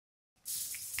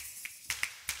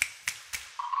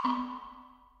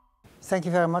Thank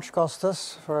you very much,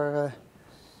 Kostas, for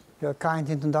your kind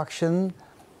introduction.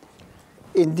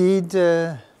 Indeed,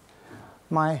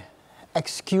 my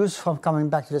excuse from coming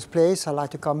back to this place, I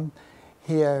like to come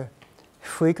here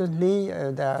frequently.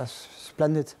 There are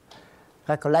splendid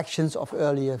recollections of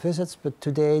earlier visits, but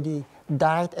today the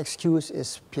direct excuse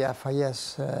is Pierre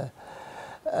Fayet's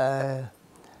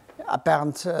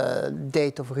apparent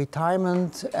date of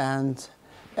retirement, and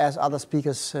as other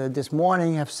speakers this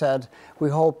morning have said, we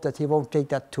hope that he won't take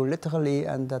that too literally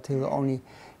and that he will only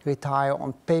retire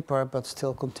on paper but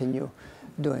still continue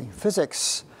doing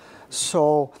physics.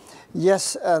 So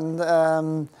yes,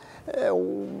 and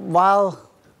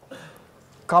while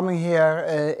coming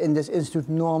here in this institute,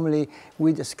 normally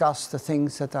we discuss the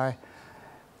things that are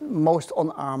most on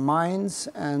our minds,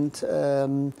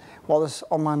 and what is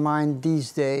on my mind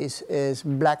these days is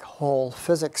black hole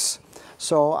physics.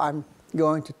 So I'm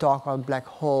going to talk about black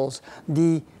holes.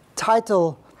 The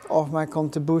title of my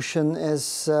contribution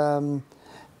is the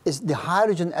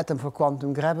hydrogen atom for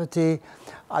quantum gravity.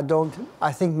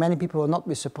 I think many people will not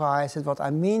be surprised, and what I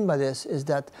mean by this is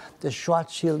that the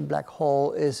Schwarzschild black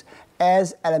hole is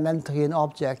as elementary an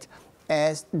object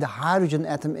as the hydrogen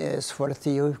atom is for the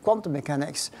theory of quantum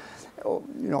mechanics. You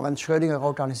know, when Schrödinger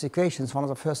wrote down his equations, one of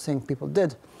the first things people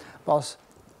did was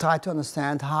try to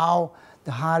understand how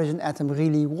the hydrogen atom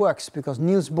really works, because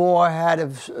Niels Bohr had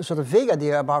a sort of vague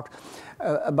idea about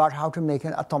how to make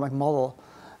an atomic model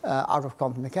out of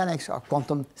quantum mechanics, or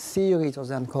quantum theory it was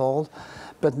then called.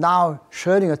 But now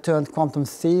Schrödinger turned quantum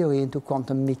theory into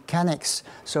quantum mechanics.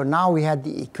 So now we had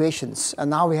the equations,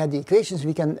 and now we had the equations,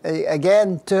 we can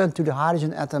again turn to the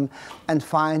hydrogen atom and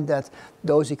find that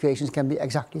those equations can be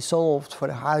exactly solved for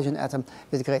the hydrogen atom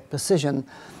with great precision.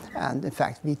 And in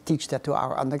fact, we teach that to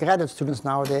our undergraduate students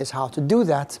nowadays, how to do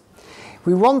that.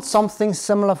 We want something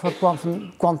similar for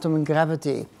quantum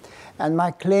gravity. And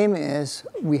my claim is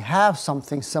we have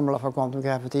something similar for quantum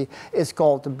gravity. It's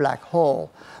called the black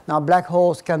hole. Now, black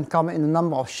holes can come in a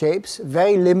number of shapes,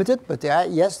 very limited, but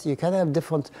yes, you can have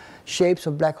different shapes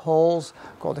of black holes,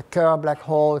 called the Kerr black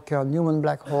hole, the Kerr-Newman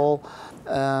black hole,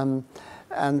 and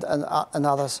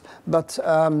others. But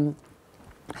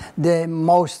the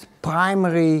most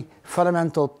primary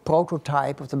fundamental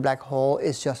prototype of the black hole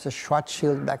is just the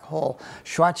Schwarzschild black hole.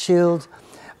 Schwarzschild,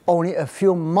 only a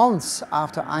few months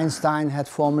after Einstein had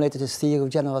formulated his theory of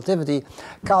general relativity,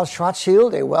 Karl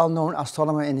Schwarzschild, a well-known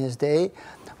astronomer in his day,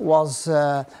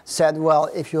 said, well,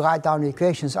 if you write down the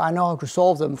equations, I know how to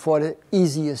solve them for the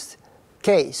easiest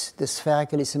case, the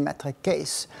spherically symmetric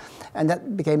case. And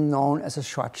that became known as a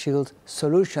Schwarzschild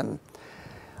solution.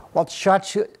 What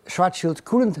Schwarzschild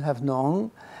couldn't have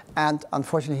known, and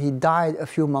unfortunately he died a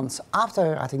few months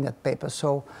after writing that paper,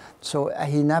 so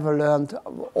he never learned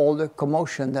all the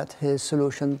commotion that his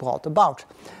solution brought about,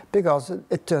 because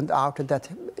it turned out that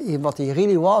what he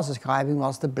really was describing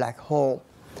was the black hole.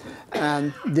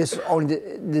 And this only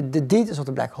the details of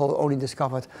the black hole only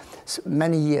discovered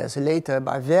many years later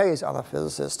by various other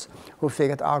physicists who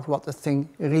figured out what the thing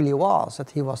really was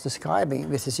that he was describing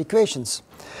with his equations.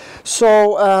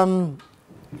 So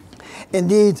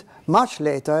indeed, much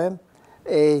later,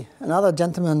 another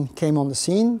gentleman came on the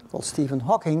scene called Stephen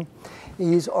Hawking.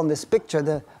 He's on this picture,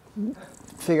 the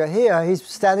figure here. He's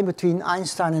standing between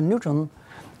Einstein and Newton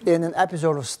in an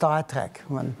episode of Star Trek,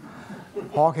 when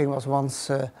Hawking was once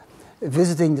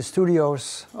visiting the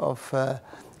studios of,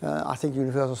 I think,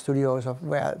 Universal Studios, of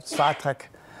where Star Trek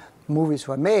movies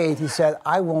were made. He said,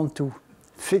 I want to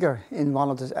figure in one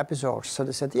of these episodes. So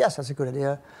they said, yes, that's a good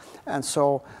idea. And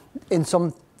so in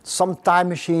some time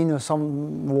machine or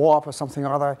some warp or something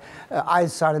or other,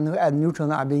 Einstein and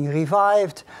Newton are being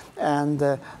revived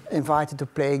and invited to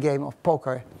play a game of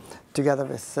poker together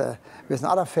with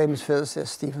another famous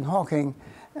physicist, Stephen Hawking.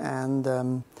 And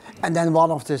then one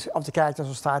of the characters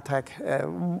of Star Trek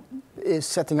is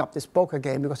setting up this poker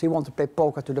game because he wants to play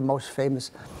poker to the most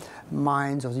famous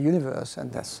minds of the universe, and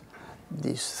that's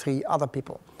these three other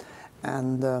people.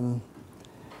 And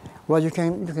well, you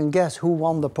can guess who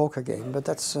won the poker game, but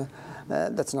that's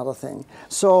another thing.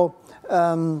 So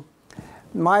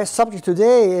my subject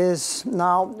today is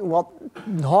now what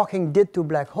Hawking did to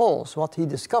black holes. What he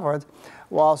discovered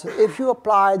was if you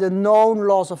apply the known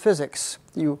laws of physics,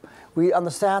 we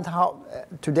understand how,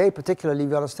 today particularly,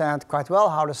 we understand quite well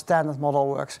how the standard model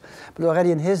works. But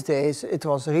already in his days, it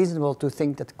was reasonable to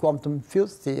think that quantum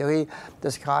field theory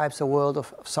describes a world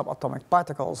of subatomic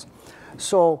particles.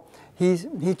 So he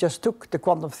just took the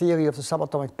quantum theory of the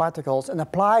subatomic particles and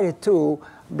applied it to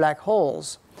black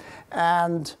holes.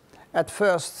 And at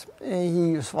first,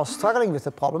 he was struggling with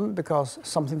the problem because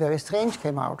something very strange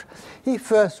came out. He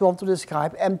first wanted to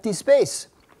describe empty space.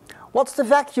 what's the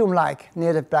vacuum like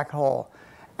near the black hole?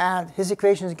 And his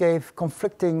equations gave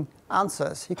conflicting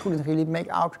answers. He couldn't really make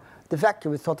out the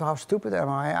vacuum. He thought, how stupid am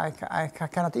I? I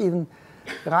cannot even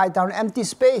write down empty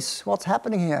space. What's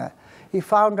happening here? He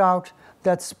found out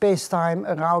that space-time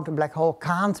around a black hole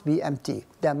can't be empty.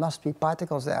 There must be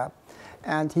particles there.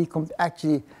 And he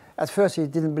actually, at first he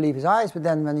didn't believe his eyes, but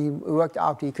then when he worked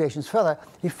out the equations further,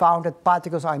 he found that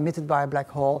particles are emitted by a black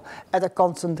hole at a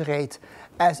constant rate,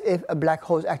 as if a black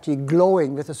hole is actually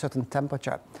glowing with a certain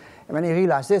temperature. And when he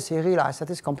realized this, he realized that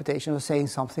his computation was saying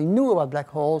something new about black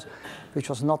holes, which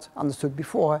was not understood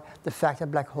before, the fact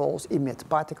that black holes emit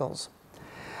particles.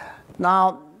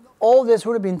 Now, all this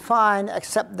would have been fine,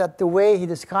 except that the way he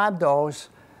described those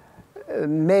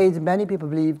made many people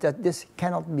believe that this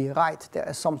cannot be right. There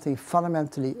is something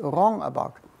fundamentally wrong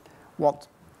about what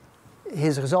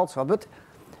his results were. But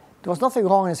there was nothing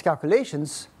wrong in his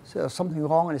calculations. So there's something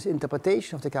wrong in his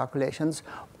interpretation of the calculations.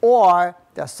 Or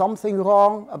there's something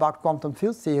wrong about quantum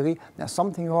field theory. There's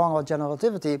something wrong about general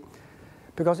relativity.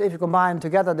 Because if you combine them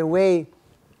together the way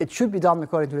it should be done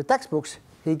according to the textbooks,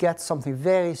 he gets something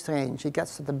very strange. He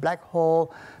gets that the black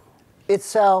hole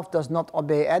itself does not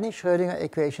obey any Schrödinger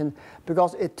equation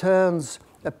because it turns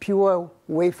a pure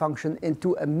wave function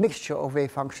into a mixture of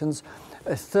wave functions,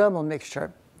 a thermal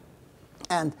mixture.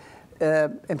 And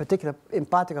in particular, in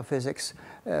particle physics,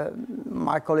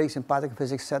 my colleagues in particle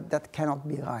physics said that cannot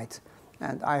be right.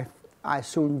 And I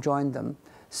soon joined them,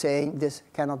 saying this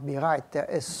cannot be right. There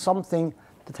is something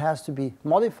that has to be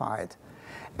modified.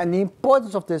 And the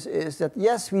importance of this is that,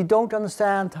 yes, we don't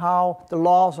understand how the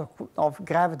laws of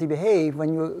gravity behave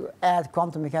when you add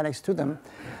quantum mechanics to them.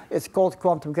 It's called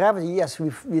quantum gravity. Yes,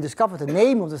 we discovered the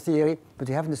name of the theory, but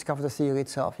we haven't discovered the theory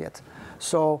itself yet.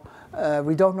 So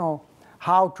we don't know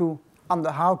how to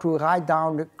write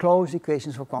down the closed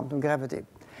equations for quantum gravity.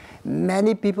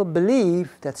 Many people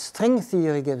believe that string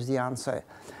theory gives the answer.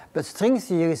 But string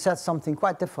theory said something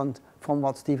quite different from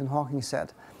what Stephen Hawking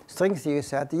said. String theory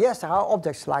said, yes, there are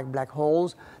objects like black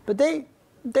holes, but they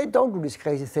don't do this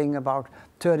crazy thing about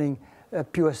turning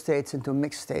pure states into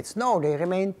mixed states. No, they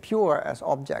remain pure as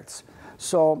objects.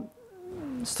 So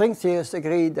string theorists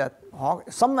agree that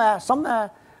somewhere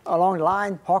along the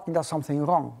line, Hawking does something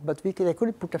wrong, but they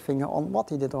couldn't put their finger on what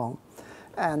he did wrong.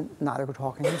 And neither could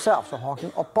Hawking himself, so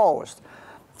Hawking opposed.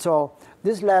 So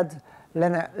this led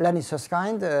Lenny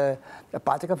Susskind, a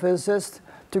particle physicist,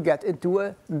 to get into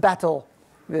a battle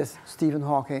with Stephen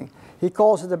Hawking. He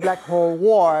calls it a black hole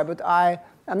war, but I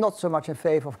am not so much in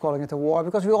favor of calling it a war,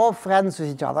 because we're all friends with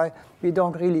each other. We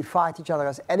don't really fight each other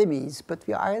as enemies, but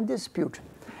we are in dispute.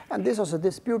 And this was a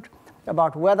dispute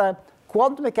about whether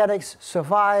quantum mechanics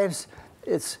survives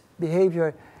its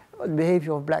behavior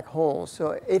of black holes.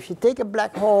 So if you take a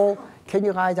black hole, can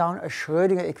you write down a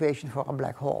Schrödinger equation for a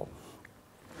black hole?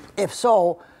 If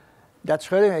so, that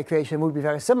Schrödinger equation would be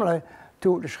very similar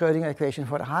to the Schrödinger equation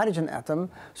for the hydrogen atom.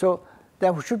 So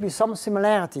there should be some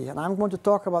similarity. And I'm going to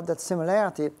talk about that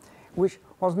similarity, which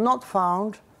was not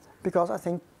found because I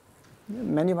think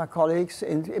many of my colleagues,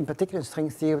 in particular in string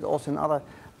theory, but also in other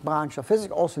branches of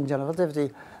physics, also in general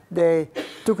relativity, they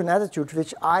took an attitude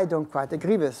which I don't quite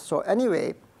agree with. So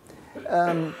anyway,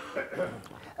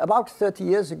 about 30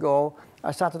 years ago,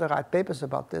 I started to write papers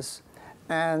about this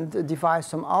and devised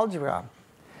some algebra.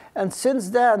 And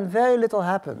since then, very little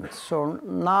happened. So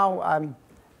now I'm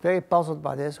very puzzled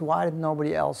by this. Why did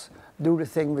nobody else do the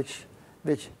thing which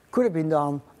could have been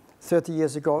done 30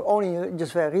 years ago? Only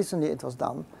just very recently it was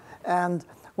done. And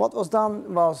what was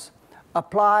done was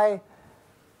apply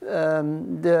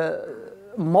the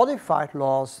modified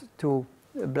laws to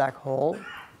a black hole,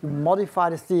 modify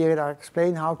the theory, and I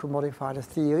explain how to modify the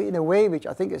theory in a way which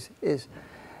I think it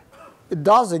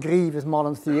does agree with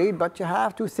modern theory, but you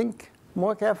have to think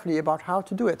more carefully about how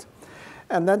to do it.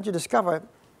 And then you discover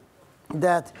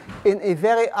that in a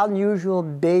very unusual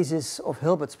basis of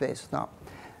Hilbert space. Now,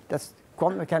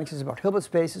 quantum mechanics is about Hilbert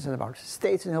spaces and about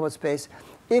states in Hilbert space.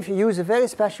 If you use a very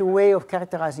special way of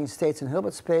characterizing states in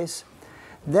Hilbert space,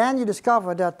 then you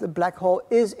discover that the black hole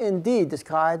is indeed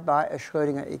described by a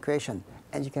Schrödinger equation.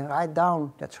 And you can write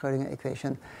down that Schrödinger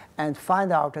equation and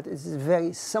find out that it is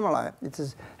very similar. It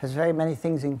has very many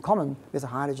things in common with the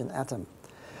hydrogen atom.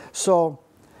 So,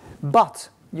 but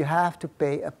you have to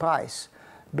pay a price.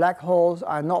 Black holes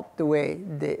are not the way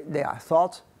they are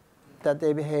thought that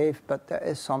they behave, but there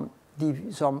is some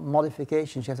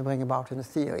modifications you have to bring about in the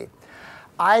theory.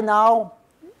 I now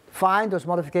find those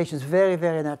modifications very,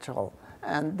 very natural,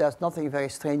 and there's nothing very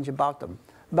strange about them.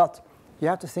 But you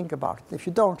have to think about it. If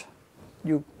you don't,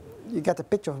 you get a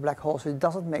picture of a black hole, so it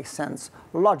doesn't make sense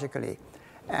logically.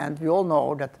 And we all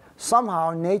know that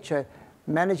somehow nature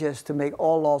manages to make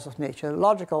all laws of nature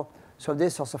logical. So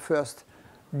this was the first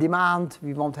demand.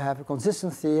 We want to have a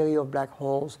consistent theory of black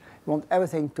holes. We want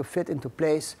everything to fit into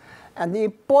place. And the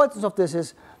importance of this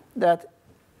is that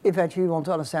eventually we want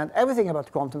to understand everything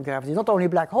about quantum gravity, not only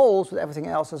black holes, but everything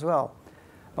else as well.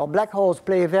 Well, black holes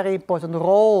play a very important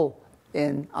role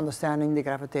in understanding the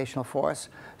gravitational force.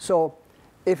 So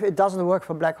if it doesn't work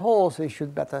for black holes, we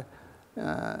should better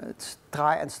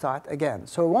try and start again.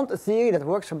 So we want a theory that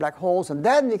works for black holes, and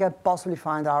then we can possibly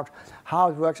find out how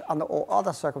it works under all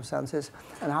other circumstances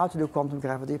and how to do quantum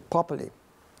gravity properly.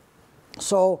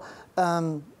 So,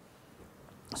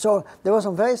 so there were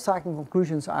some very striking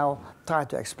conclusions I'll try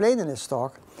to explain in this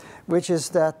talk, which is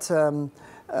that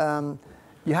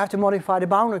you have to modify the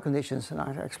boundary conditions, and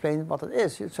I'll explain what it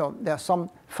is. So there's some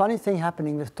funny thing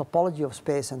happening with topology of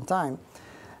space and time.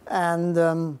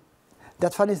 And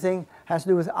that funny thing has to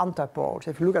do with antipodes.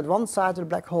 If you look at one side of the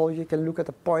black hole, you can look at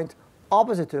a point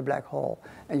opposite to the black hole,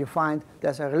 and you find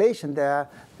there's a relation there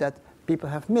that people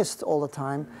have missed all the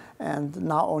time and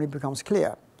now only becomes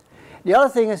clear. The other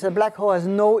thing is that the black hole has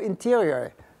no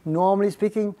interior. Normally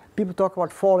speaking, people talk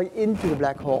about falling into the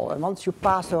black hole, and once you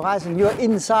pass the horizon, you're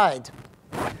inside.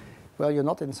 Well, you're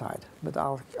not inside, but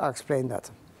I'll explain that.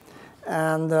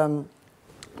 And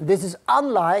this is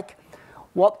unlike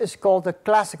what is called the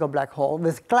classical black hole.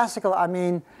 With classical, I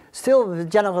mean still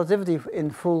with general relativity in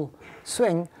full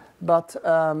swing, but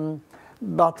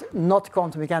not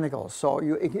quantum mechanical. So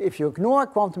if you ignore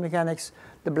quantum mechanics,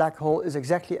 the black hole is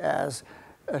exactly as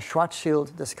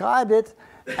Schwarzschild described it.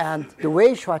 And the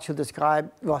way Schwarzschild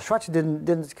described, well, Schwarzschild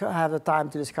didn't have the time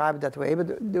to describe it that way, but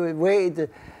the way the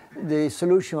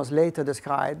solution was later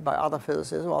described by other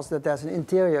physicists was that there's an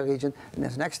interior region and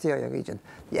there's an exterior region.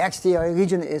 The exterior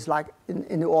region is like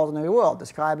in the ordinary world,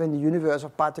 describing the universe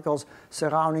of particles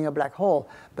surrounding a black hole.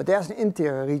 But there's an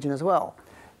interior region as well.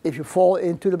 If you fall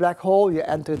into the black hole, you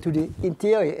enter into the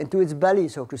interior, into its belly,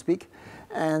 so to speak.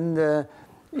 And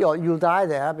you'll die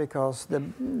there because the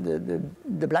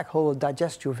black hole will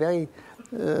digest you very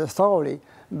thoroughly.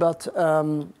 But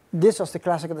this was the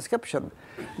classical description.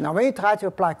 Now, when you try to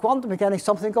apply quantum mechanics,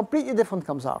 something completely different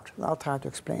comes out. And I'll try to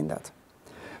explain that.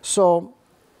 So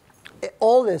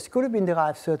all this could have been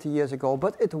derived 30 years ago,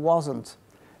 but it wasn't.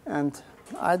 And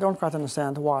I don't quite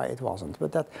understand why it wasn't.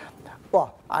 But that,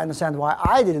 well, I understand why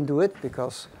I didn't do it,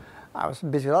 because I was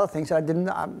busy with other things.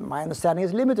 My understanding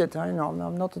is limited.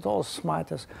 I'm not at all as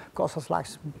smart as Kostas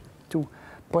likes to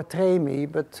portray me,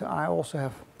 but I also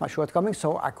have my shortcomings,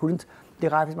 so I couldn't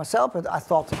derive it myself. But I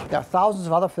thought there are thousands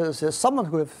of other physicists, someone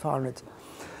could have found it,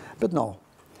 but no.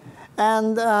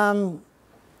 And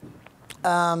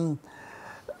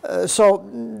so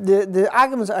the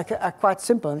arguments are quite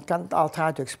simple, and I'll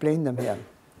try to explain them here.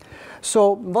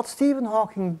 So what Stephen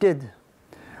Hawking did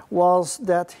was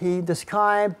that he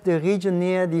described the region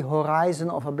near the horizon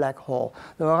of a black hole.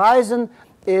 The horizon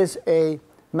is a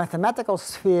mathematical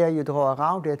sphere you draw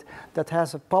around it that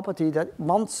has a property that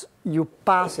once you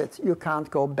pass it, you can't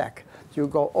go back. You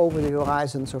go over the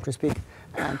horizon, so to speak,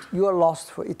 and you are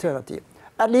lost for eternity,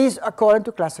 at least according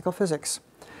to classical physics.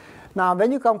 Now,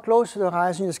 when you come close to the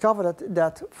horizon, you discover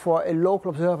that for a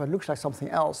local observer, it looks like something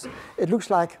else. It looks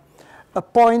like a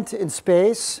point in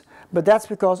space, but that's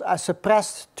because I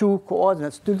suppressed two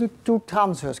coordinates, two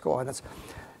transverse coordinates.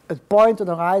 A point on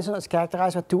the horizon is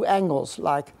characterized by two angles,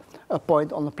 like a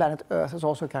point on the planet Earth is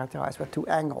also characterized by two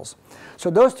angles. So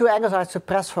those two angles are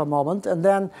suppressed for a moment, and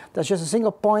then there's just a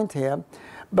single point here.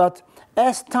 But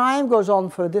as time goes on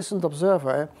for a distant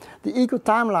observer, the equal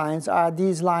timelines are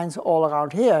these lines all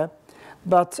around here.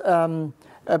 But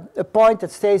a point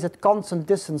that stays at constant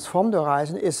distance from the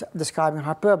horizon is describing a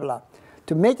hyperbola.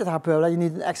 To make that hyperbola, you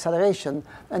need an acceleration,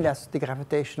 and that's the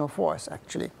gravitational force,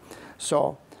 actually.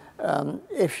 So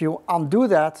if you undo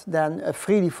that, then a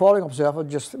freely falling observer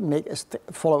just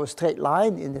follow a straight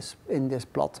line in this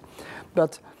plot.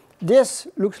 But this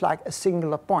looks like a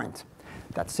singular point.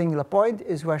 That singular point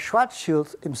is where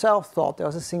Schwarzschild himself thought there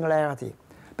was a singularity.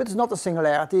 But it's not a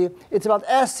singularity. It's about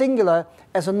as singular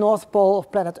as a North Pole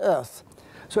of planet Earth.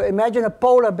 So imagine a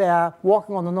polar bear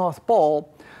walking on the North Pole.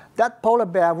 That polar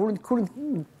bear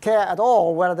couldn't care at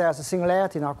all whether there's a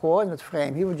singularity in our coordinate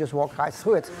frame. He would just walk right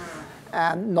through it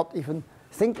and not even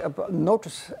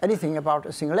notice anything about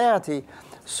a singularity.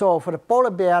 So for the polar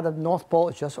bear, the North Pole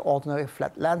is just ordinary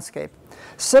flat landscape.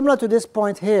 Similar to this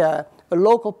point here, a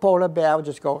local polar bear would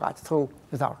just go right through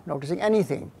without noticing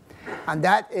anything. And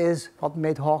that is what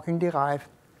made Hawking derive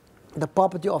the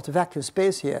property of the vacuum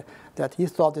space here, that he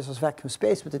thought this was vacuum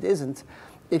space, but it isn't.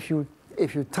 If you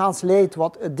translate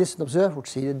what a distant observer would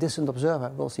see, the distant observer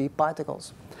will see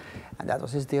particles. And that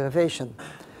was his derivation.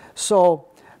 So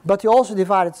But he also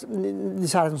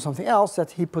decided on something else,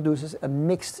 that he produces a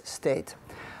mixed state.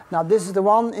 Now, this is the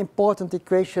one important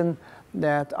equation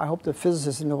that I hope the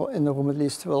physicists in the room at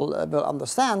least will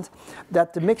understand,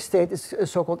 that the mixed state is a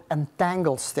so-called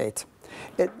entangled state.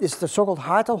 It is the so-called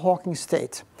Hartle-Hawking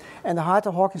state. And the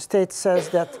Hartle-Hawking state says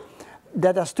that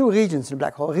there's two regions in the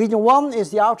black hole. Region 1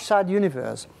 is the outside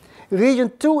universe.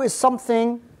 Region 2 is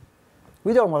something,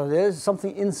 we don't know what it is,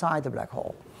 something inside the black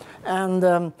hole.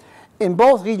 And in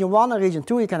both region 1 and region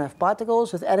 2 you can have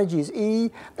particles with energies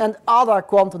E and other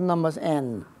quantum numbers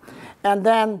N. And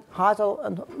then Hartle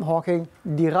and Hawking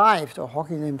derived, or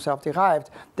Hawking himself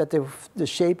derived, that the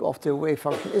shape of the wave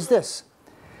function is this.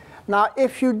 Now,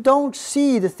 if you don't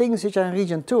see the things which are in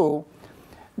region 2,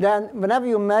 then whenever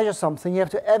you measure something, you have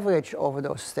to average over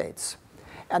those states.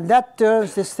 And that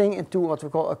turns this thing into what we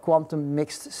call a quantum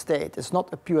mixed state. It's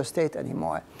not a pure state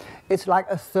anymore. It's like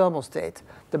a thermal state.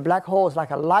 The black hole is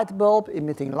like a light bulb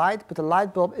emitting light, but the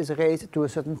light bulb is raised to a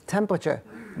certain temperature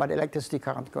by the electricity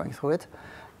current going through it.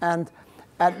 And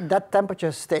at that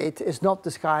temperature state is not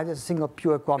described as a single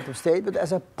pure quantum state, but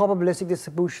as a probabilistic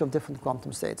distribution of different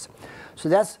quantum states. So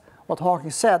that's what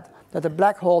Hawking said, that the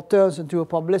black hole turns into a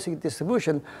probabilistic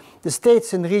distribution. The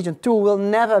states in region 2 will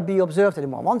never be observed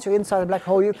anymore. Once you're inside the black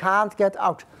hole, you can't get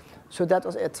out. So that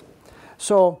was it.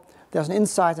 So there's an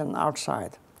inside and an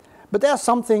outside. But there's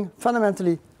something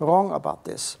fundamentally wrong about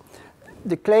this.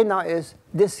 The claim now is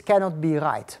this cannot be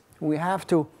right. We have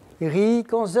to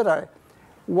reconsider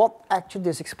what actually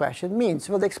this expression means.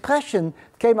 Well, the expression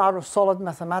came out of solid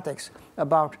mathematics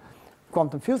about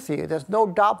quantum field theory. There's no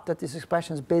doubt that this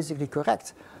expression is basically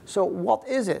correct. So what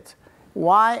is it?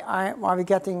 Why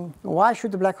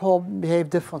should the black hole behave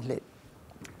differently?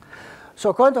 So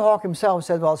according to Hawking himself, he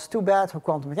said, well, it's too bad for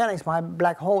quantum mechanics. My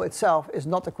black hole itself is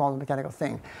not a quantum mechanical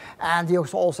thing. And he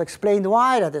also explained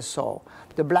why that is so.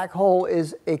 The black hole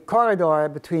is a corridor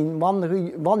between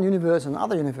one universe and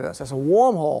another universe. It's a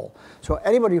wormhole. So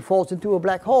anybody who falls into a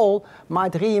black hole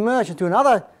might re-emerge into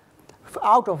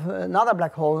out of another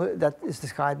black hole that is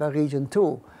described by region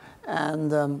 2.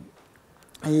 And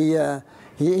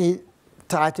he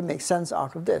tried to make sense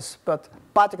out of this. But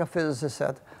particle physicists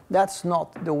said that's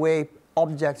not the way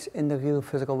objects in the real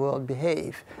physical world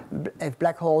behave. If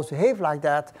black holes behave like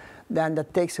that, then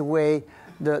that takes away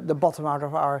the bottom out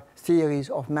of our theories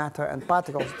of matter and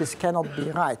particles. This cannot be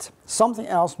right. Something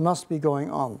else must be going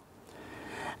on.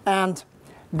 And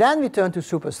then we turn to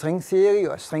superstring theory,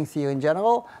 or string theory in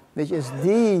general, which is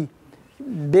the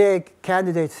big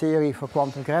candidate theory for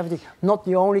quantum gravity. Not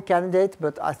the only candidate,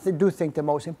 but I do think the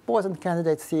most important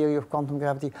candidate theory of quantum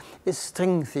gravity is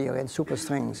string theory and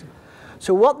superstrings.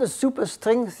 So what does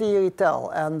superstring theory tell?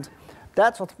 And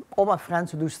that's what all my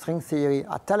friends who do string theory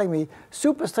are telling me.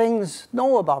 Superstrings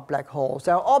know about black holes.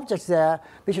 There are objects there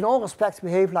which in all respects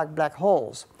behave like black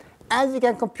holes. And we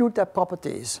can compute their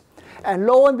properties. And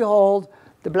lo and behold,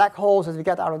 the black holes that we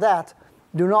get out of that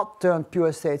do not turn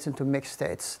pure states into mixed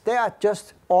states. They are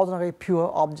just ordinary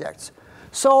pure objects.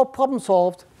 So problem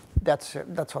solved, that's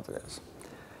what it is.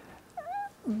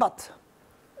 But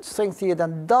string theory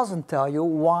then doesn't tell you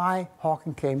why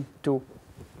Hawking came to,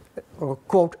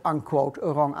 quote unquote,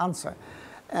 a wrong answer.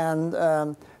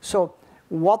 And so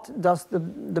what does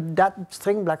that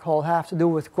string black hole have to do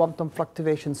with quantum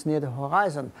fluctuations near the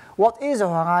horizon? What is a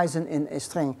horizon in a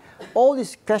string? All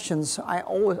these questions I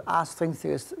always ask string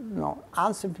theorists,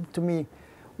 answer to me,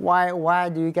 why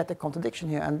do you get a contradiction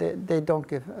here? And they don't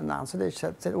give an answer. They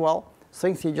said, well,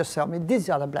 string theory just tell me these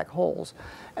are the black holes.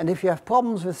 And if you have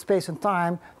problems with space and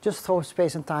time, just throw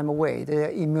space and time away. They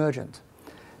are emergent.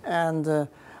 And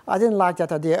I didn't like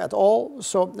that idea at all,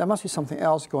 so there must be something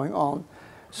else going on.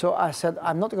 So I said,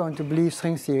 I'm not going to believe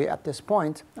string theory at this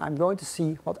point. I'm going to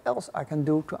see what else I can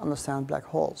do to understand black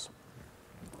holes.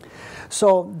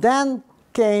 So then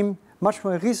came, much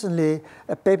more recently,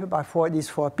 a paper by these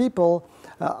four people,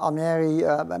 Almeri,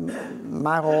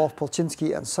 Marov,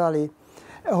 Polchinski, and Sully,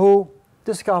 who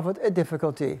discovered a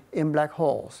difficulty in black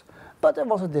holes. But there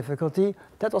was a difficulty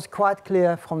that was quite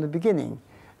clear from the beginning.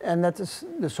 And that is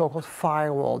the so-called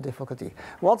firewall difficulty.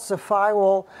 What's a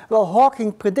firewall? Well,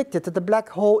 Hawking predicted that the black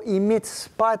hole emits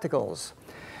particles.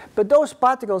 But those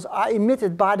particles are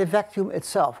emitted by the vacuum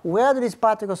itself. Where do these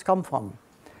particles come from?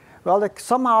 Well,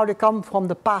 somehow they come from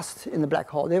the past in the black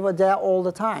hole. They were there all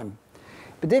the time.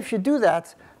 But if you do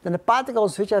that, then the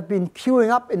particles which have been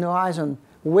queuing up in the horizon,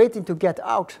 waiting to get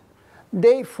out,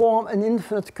 they form an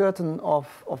infinite curtain of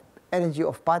energy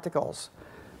of particles.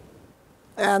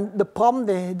 And the problem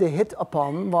they hit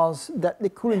upon was that they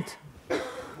couldn't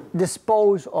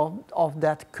dispose of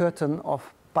that curtain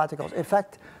of particles. In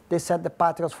fact, they said the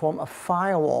particles form a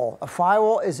firewall. A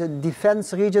firewall is a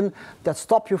defense region that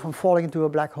stops you from falling into a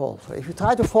black hole. So if you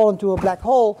try to fall into a black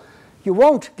hole, you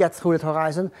won't get through that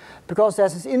horizon because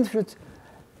there's this infinite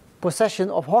procession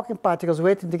of Hawking particles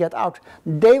waiting to get out.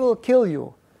 They will kill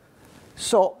you.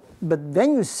 So, but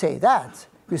when you say that,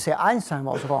 you say Einstein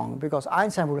was wrong, because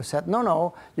Einstein would have said, no,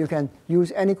 no, you can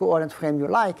use any coordinate frame you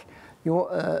like. Your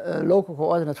local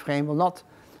coordinate frame will not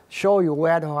show you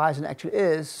where the horizon actually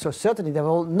is, so certainly there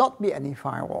will not be any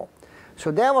firewall.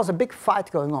 So there was a big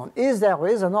fight going on. Is there or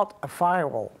is there not a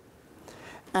firewall?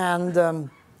 And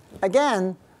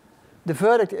again, the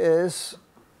verdict is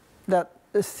that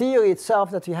the theory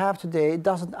itself that we have today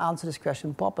doesn't answer this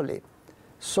question properly.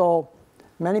 So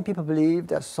many people believe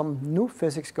there's some new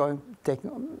physics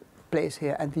taking place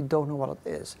here, and we don't know what it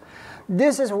is.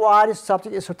 This is why this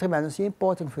subject is so tremendously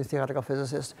important for theoretical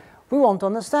physicists. We want to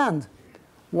understand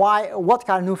what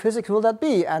kind of new physics will that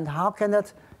be, and how can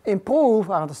that improve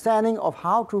our understanding of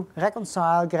how to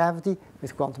reconcile gravity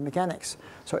with quantum mechanics.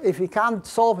 So if we can't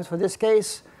solve it for this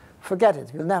case, forget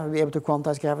it. We'll never be able to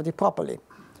quantize gravity properly.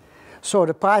 So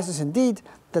the prize is indeed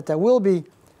that there will be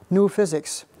new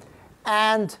physics.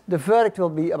 And the verdict will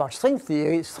be about string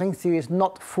theory. String theory is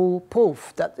not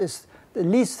foolproof. That is the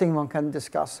least thing one can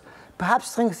discuss.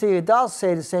 Perhaps string theory does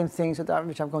say the same things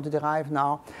which I'm going to derive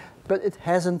now, but it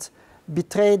hasn't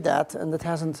betrayed that, and it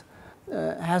hasn't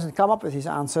come up with these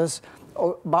answers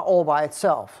all by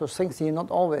itself. So string theory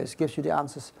not always gives you the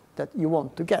answers that you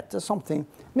want to get. There's something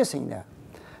missing there.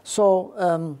 So,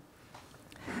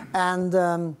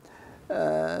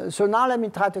 so now let me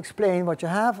try to explain what you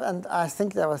have, and I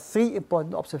think there are 3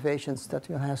 important observations that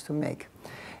you have to make.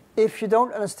 If you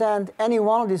don't understand any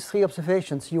one of these 3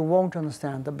 observations, you won't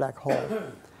understand the black hole.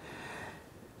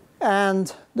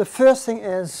 And the first thing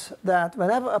is that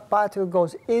whenever a particle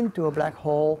goes into a black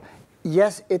hole,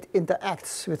 yes, it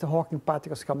interacts with the Hawking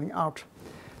particles coming out.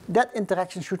 That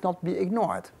interaction should not be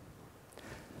ignored.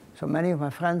 So many of my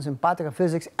friends in particle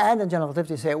physics and in general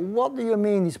relativity say, what do you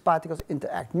mean these particles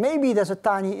interact? Maybe there's a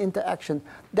tiny interaction.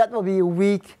 That will be a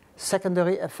weak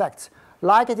secondary effect.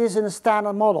 Like it is in a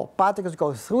standard model. Particles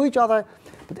go through each other,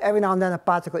 but every now and then a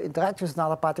particle interacts with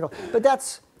another particle. But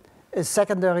that's a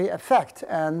secondary effect.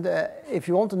 And if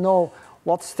you want to know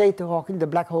what state the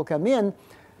black hole can be in,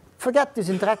 forget these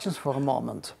interactions for a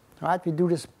moment. Right? We do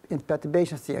this in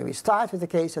perturbation theory. We start with the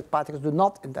case that particles do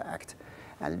not interact.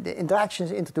 And the interaction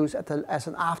is introduced as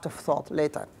an afterthought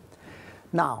later.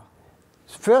 Now,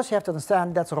 first you have to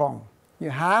understand that's wrong. You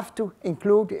have to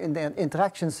include in the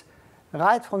interactions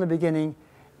right from the beginning,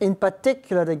 in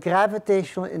particular the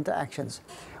gravitational interactions.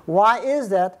 Why is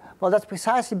that? Well, that's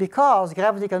precisely because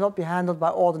gravity cannot be handled by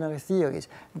ordinary theories.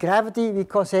 Gravity, we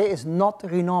could say, is not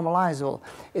renormalizable.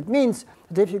 It means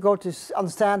that if you go to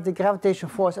understand the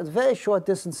gravitational force at very short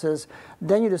distances,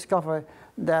 then you discover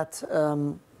that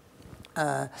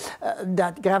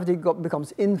that gravity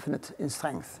becomes infinite in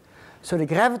strength. So the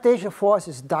gravitational force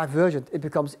is divergent. It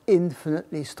becomes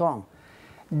infinitely strong.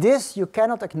 This you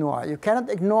cannot ignore. You cannot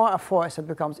ignore a force that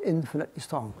becomes infinitely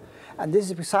strong. And this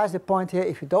is precisely the point here.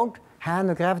 If you don't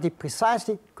handle gravity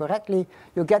precisely, correctly,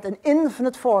 you get an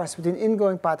infinite force between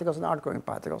ingoing particles and outgoing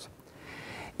particles.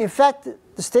 In fact,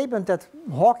 the statement that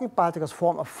Hawking particles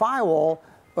form a firewall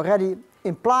already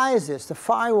implies this. The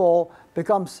firewall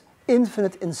becomes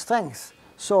infinite in strength.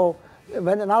 So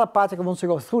when another particle wants to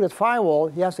go through that firewall,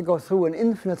 he has to go through an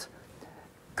infinite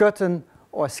curtain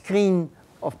or screen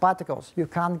of particles. You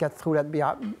can't get through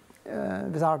that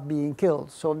without being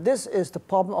killed. So this is the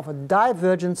problem of a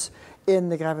divergence in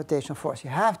the gravitational force. You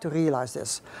have to realize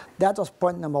this. That was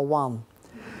point number 1.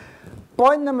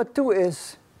 Point number 2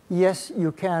 is, yes,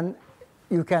 you can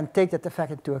take that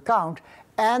effect into account,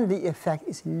 and the effect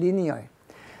is linear.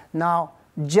 Now,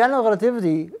 general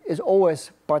relativity is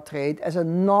always portrayed as a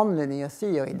nonlinear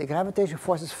theory. The gravitational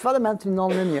force is fundamentally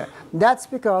nonlinear. That's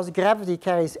because gravity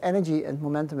carries energy and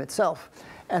momentum itself.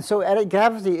 And so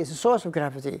gravity is a source of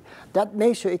gravity. That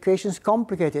makes your equations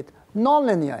complicated,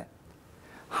 nonlinear.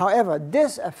 However,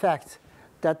 this effect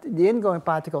that the ingoing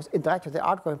particles interact with the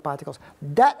outgoing particles,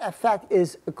 that effect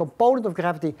is a component of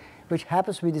gravity which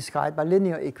happens to be described by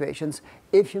linear equations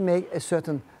if you make a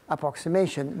certain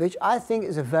approximation, which I think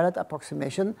is a valid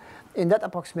approximation. In that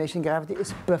approximation, gravity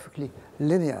is perfectly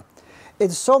linear.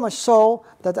 It's so much so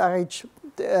that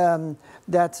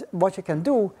that what you can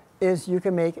do is you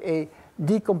can make a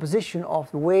decomposition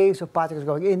of the waves of particles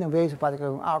going in and waves of particles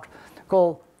going out,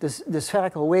 called the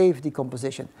spherical wave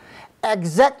decomposition.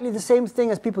 Exactly the same thing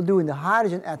as people do in the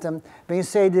hydrogen atom, when you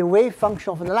say the wave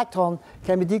function of an electron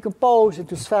can be decomposed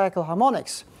into spherical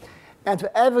harmonics. And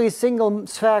for every single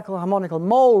spherical harmonical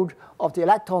mode of the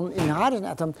electron in the hydrogen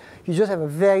atom, you just have a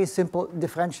very simple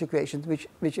differential equation,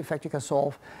 which in fact you can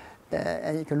solve.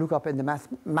 And you can look up in the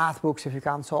math books if you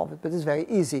can't solve it, but it's very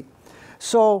easy.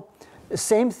 So the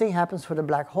same thing happens for the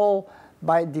black hole.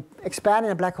 By expanding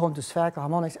the black hole into spherical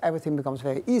harmonics, everything becomes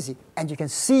very easy. And you can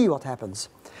see what happens.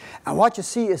 And what you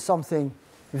see is something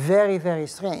very, very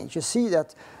strange. You see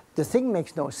that the thing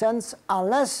makes no sense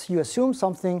unless you assume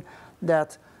something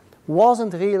that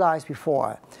wasn't realized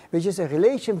before, which is a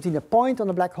relation between a point on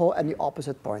the black hole and the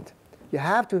opposite point. You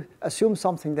have to assume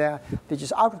something there which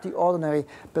is out of the ordinary,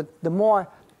 but the more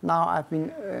now I've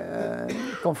been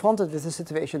confronted with this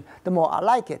situation, the more I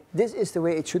like it. This is the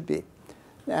way it should be.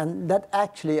 And that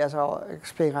actually, as I'll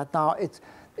explain right now, it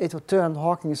will turn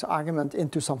Hawking's argument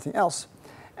into something else.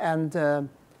 And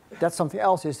that something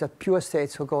else is that pure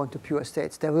states will go into pure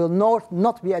states. There will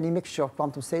not be any mixture of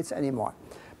quantum states anymore.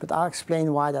 But I'll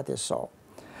explain why that is so.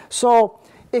 So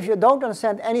if you don't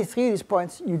understand any three of these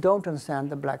points, you don't understand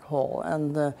the black hole.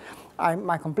 And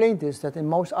my complaint is that in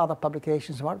most other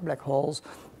publications about black holes,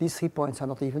 these 3 points are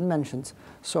not even mentioned.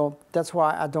 So that's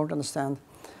why I don't understand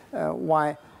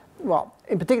why, well,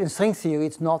 in particular in string theory,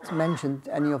 it's not mentioned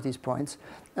any of these points.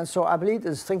 And so I believe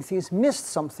that string theory has missed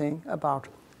something about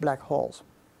black holes.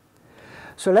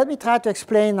 So let me try to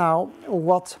explain now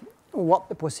what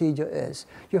the procedure is.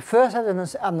 You first have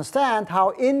to understand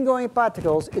how ingoing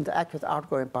particles interact with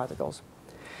outgoing particles.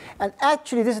 And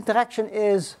actually this interaction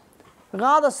is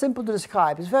rather simple to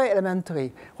describe. It's very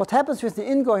elementary. What happens with the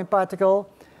ingoing particle,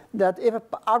 that if an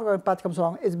outgoing particle comes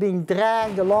along, it's being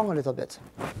dragged along a little bit.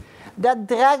 That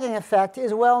dragging effect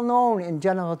is well known in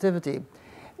general relativity.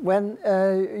 When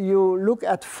you look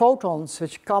at photons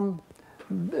which come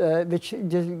at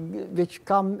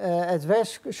very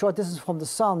short distance from the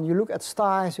sun, you look at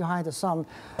stars behind the sun.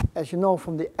 As you know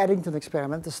from the Eddington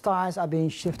experiment, the stars are being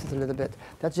shifted a little bit.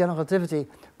 That's general relativity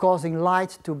causing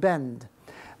light to bend.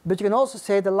 But you can also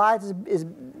say the light is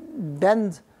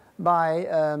bent by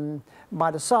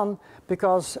the sun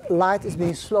because light is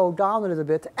being slowed down a little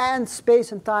bit, and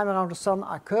space and time around the sun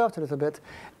are curved a little bit.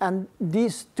 And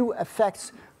these two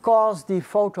effects cause the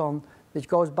photon which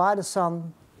goes by the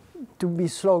sun to be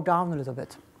slowed down a little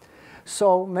bit.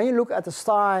 So when you look at the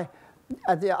star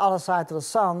at the other side of the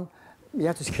sun, you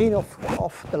have to screen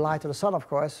off the light of the sun, of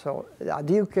course. So the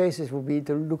ideal cases would be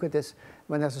to look at this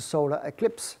when there's a solar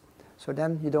eclipse. So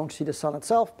then you don't see the sun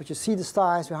itself, but you see the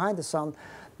stars behind the sun.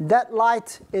 That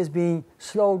light is being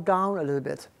slowed down a little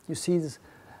bit. You see this,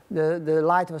 the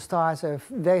light of a star is a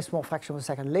very small fraction of a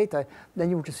second later than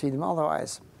you would see them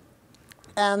otherwise.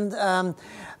 And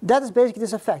that is basically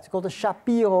this effect called the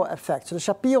Shapiro effect. So the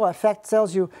Shapiro effect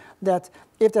tells you that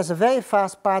if there's a very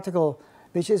fast particle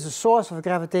which is the source of a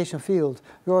gravitational field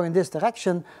going in this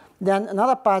direction, then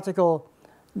another particle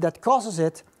that crosses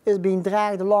it is being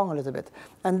dragged along a little bit.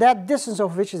 And that distance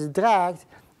over which it is dragged,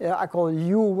 I call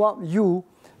U.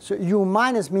 So U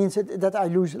minus means that I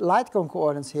lose light cone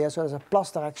coordinates here, so there's a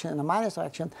plus direction and a minus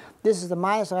direction. This is the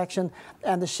minus direction,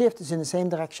 and the shift is in the same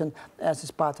direction as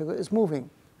this particle is moving.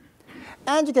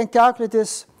 And you can calculate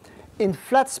this in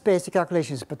flat space. The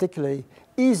calculation is particularly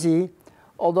easy,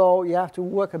 although you have to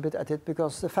work a bit at it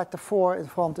because the factor 4 in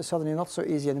front is suddenly not so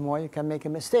easy anymore. You can make a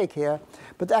mistake here,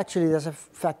 but actually there's a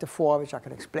factor 4 which I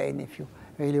can explain if you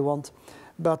really want.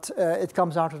 But it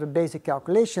comes out of the basic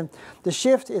calculation. The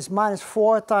shift is minus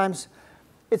 4 times,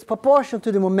 it's proportional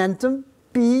to the momentum,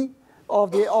 P,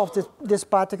 of this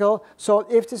particle. So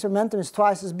if this momentum is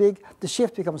twice as big, the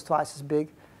shift becomes twice as big.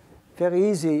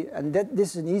 Very easy, and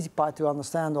this is an easy part to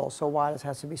understand also why this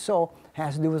has to be so. It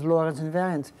has to do with Lorentz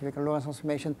invariant. If you make a Lorentz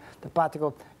transformation, the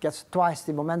particle gets twice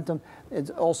the momentum. It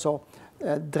also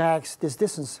drags this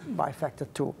distance by factor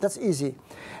 2. That's easy.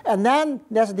 And then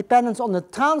there's a dependence on the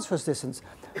transverse distance.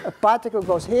 A particle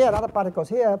goes here, another particle goes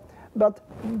here, but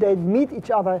they meet each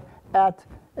other at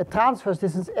a transverse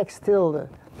distance x tilde.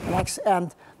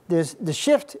 And the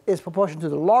shift is proportional to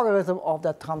the logarithm of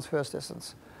that transverse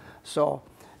distance. So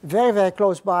very, very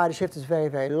close by, the shift is very,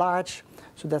 very large.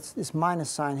 So that's this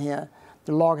minus sign here.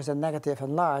 The log is a negative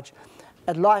and large.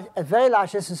 At very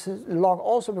large distances, the log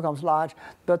also becomes large,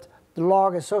 but the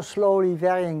log is so slowly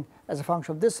varying as a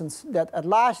function of distance that at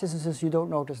large distances you don't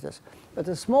notice this. But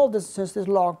at small distances, this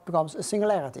log becomes a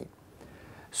singularity.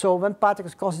 So when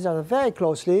particles cross each other very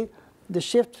closely, the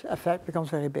shift effect becomes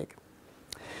very big.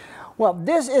 Well,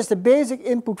 this is the basic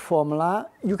input formula.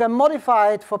 You can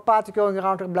modify it for particles going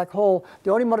around a black hole.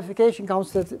 The only modification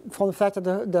comes from the fact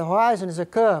that the horizon is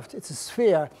curved. It's a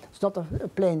sphere. It's not a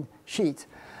plain sheet.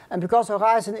 And because the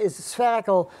horizon is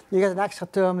spherical, you get an extra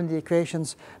term in the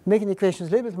equations, making the equations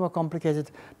a little bit more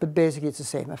complicated, but basically it's the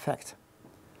same effect.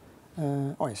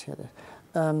 Oh yes, here it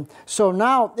is. So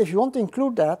now, if you want to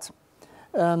include that,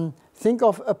 think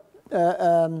of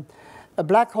a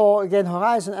black hole, again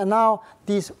horizon, and now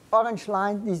these orange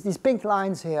lines, these pink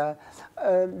lines here,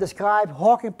 describe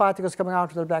Hawking particles coming out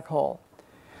of the black hole.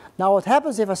 Now what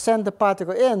happens if I send the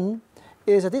particle in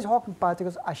is that these Hawking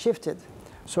particles are shifted.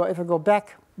 So if I go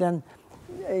back, then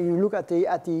you look at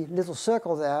the little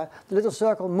circle there, the little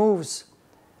circle moves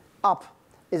up.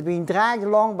 It's being dragged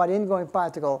along by the ingoing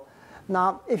particle.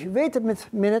 Now if you wait a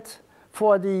minute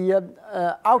for the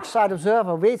outside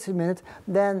observer waits a minute,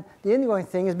 then the ingoing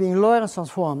thing is being Lorentz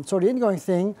transformed. So the ingoing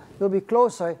thing will be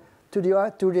closer to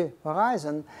the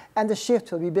horizon, and the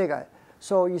shift will be bigger.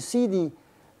 So you see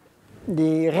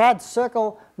the red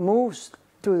circle moves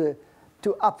to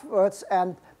upwards,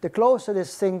 and the closer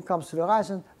this thing comes to the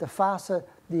horizon, the faster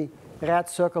the red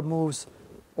circle moves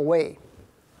away.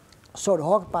 So the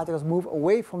Hawking particles move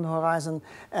away from the horizon,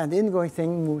 and the ingoing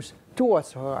thing moves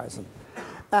towards the horizon.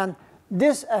 And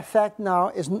this effect now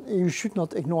is, you should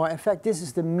not ignore. In fact, this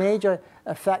is the major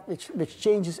effect which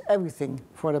changes everything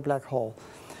for the black hole.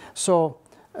 So,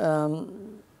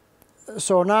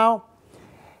 so now,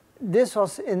 this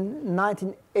was in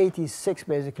 1986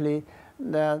 basically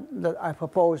that I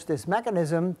proposed this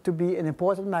mechanism to be an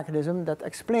important mechanism that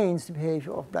explains the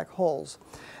behavior of black holes.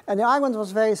 And the argument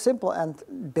was very simple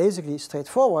and basically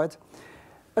straightforward.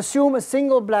 Assume a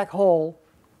single black hole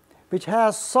which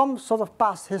has some sort of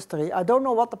past history. I don't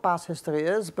know what the past history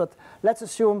is, but let's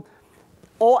assume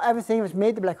everything which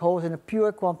made the black hole is in a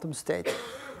pure quantum state.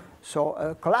 So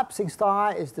a collapsing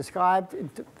star is described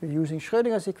using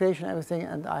Schrodinger's equation and everything,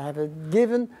 and I have a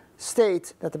given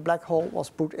state that the black hole was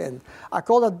put in. I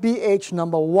call that BH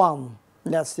number 1.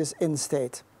 That's this in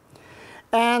state.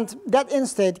 And that in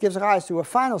state gives rise to a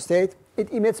final state.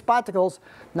 It emits particles.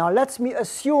 Now let me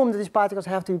assume that these particles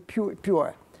have to be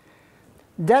pure.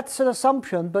 That's an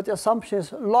assumption, but the assumption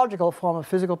is logical from a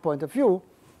physical point of view.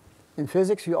 In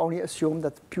physics, you only assume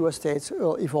that pure states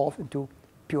will evolve into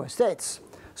pure states.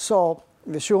 So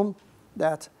we assume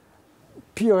that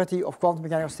purity of quantum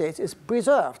mechanical states is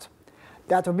preserved.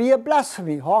 That would be a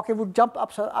blasphemy. Hawking would jump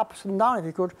up and down if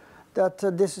he could, that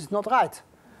this is not right.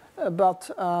 But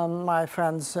my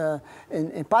friends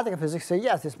in particle physics say,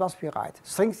 yes, this must be right.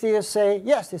 String theorists say,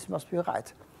 yes, this must be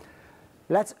right.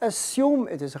 Let's assume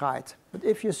it is right. But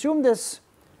if you assume this,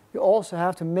 you also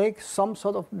have to make some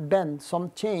sort of bend,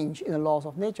 some change in the laws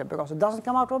of nature, because it doesn't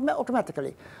come out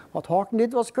automatically. What Hawking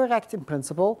did was correct in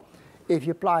principle. If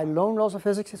you apply lone laws of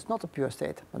physics, it's not a pure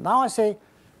state. But now I say,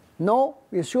 no,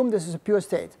 we assume this is a pure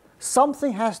state.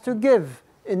 Something has to give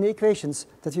in the equations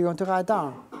that you're going to write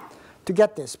down to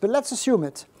get this. But let's assume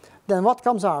it. Then what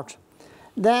comes out?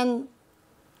 Then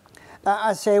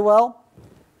I say, well,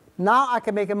 now I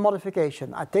can make a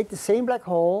modification. I take the same black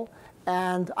hole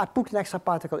and I put an extra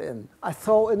particle in. I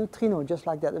throw a neutrino just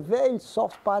like that, a very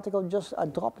soft particle, just I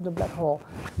drop in the black hole.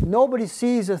 Nobody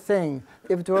sees a thing.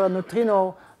 If it were a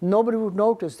neutrino, nobody would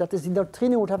notice that the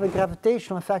neutrino would have a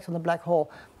gravitational effect on the black hole.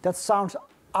 That sounds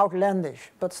outlandish,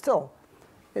 but still,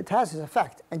 it has its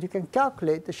effect. And you can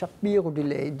calculate the Shapiro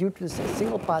delay due to the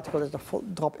single particle that the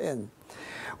drop in.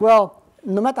 Well,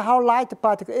 no matter how light the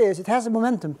particle is, it has a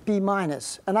momentum P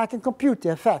minus, and I can compute the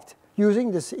effect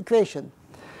using this equation.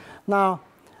 Now,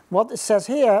 what it says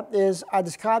here is I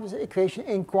describe this equation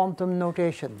in quantum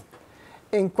notation.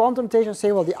 In quantum notation, I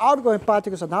say, well, the outgoing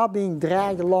particles are now being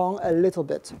dragged along a little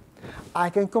bit. I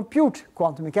can compute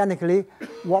quantum mechanically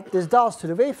what this does to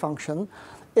the wave function.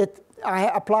 I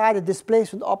apply the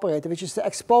displacement operator, which is the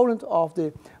exponent of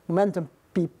the momentum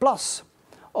P plus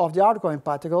of the outgoing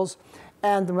particles,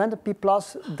 and the momentum P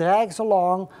plus drags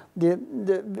along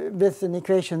with an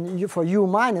equation for U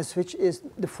minus, which is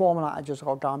the formula I just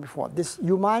wrote down before. This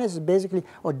U minus is basically,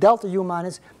 or delta U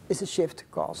minus, is a shift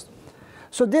caused.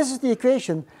 So this is the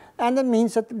equation, and that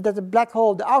means that the black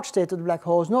hole, the outstate of the black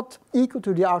hole, is not equal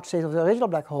to the outstate of the original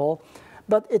black hole,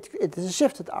 but it is a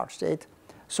shifted outstate.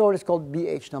 So it's called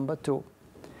BH number 2.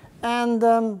 And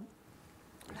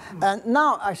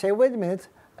now I say, wait a minute,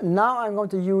 now I'm going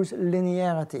to use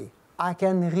linearity. I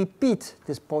can repeat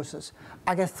this process.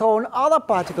 I can throw another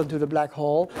particle to the black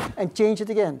hole and change it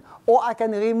again. Or I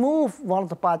can remove one of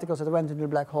the particles that went into the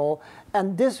black hole,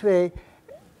 and this way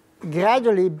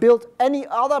gradually build any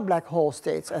other black hole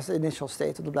states as the initial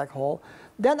state of the black hole.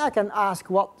 Then I can ask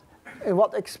in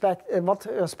what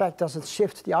respect does it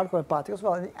shift the outgoing particles?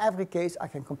 Well, in every case, I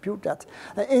can compute that.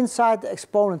 And inside the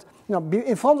exponent,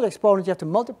 in front of the exponent, you have to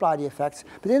multiply the effects,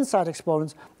 but inside the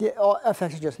exponents, the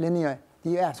effects are just linear.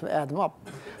 You have to add them up.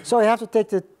 So you have to take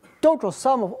the total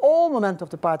sum of all momentum of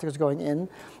the particles going in,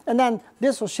 and then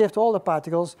this will shift all the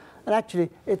particles, and actually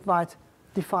it might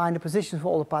define the positions for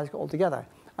all the particles altogether.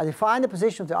 I define the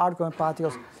position of the outgoing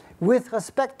particles with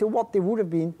respect to what they would have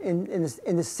been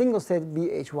in the single state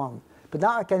BH1. But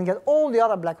now I can get all the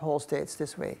other black hole states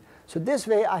this way. So this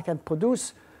way I can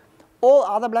produce all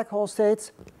other black hole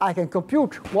states. I can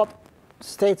compute what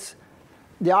states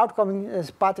the outgoing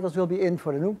particles will be in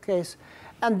for the new case.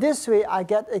 And this way I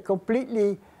get a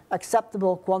completely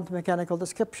acceptable quantum mechanical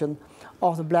description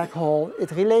of the black hole.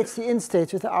 It relates the in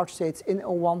states with the out states in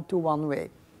a one-to-one way.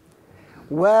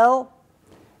 Well,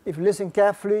 if you listen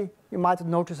carefully, you might have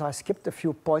noticed I skipped a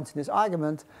few points in this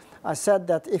argument. I said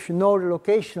that if you know the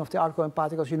location of the outgoing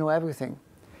particles, you know everything.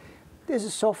 This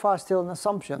is so far still an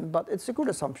assumption, but it's a good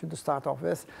assumption to start off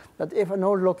with, that if I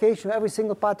know the location of every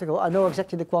single particle, I know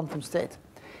exactly the quantum state.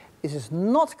 This is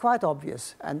not quite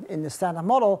obvious, and in the standard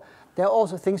model, there are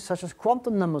also things such as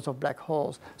quantum numbers of black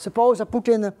holes. Suppose I put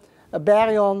in a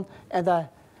baryon and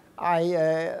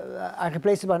I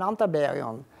replace it by an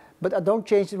antibaryon, but I don't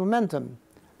change the momentum.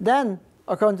 Then,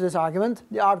 according to this argument,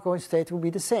 the outgoing state will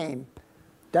be the same.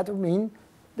 That would mean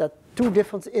that two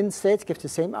different in states give the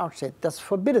same out state. That's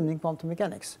forbidden in quantum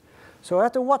mechanics. So I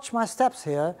have to watch my steps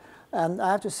here, and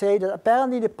I have to say that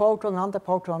apparently the proton and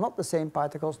antiproton are not the same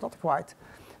particles, not quite.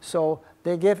 So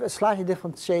they give a slightly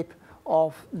different shape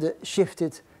of the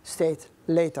shifted state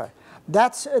later.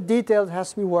 That's a detail that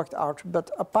has to be worked out, but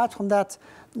apart from that,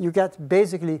 you get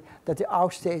basically that the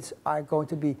out states are going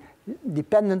to be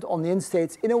dependent on the in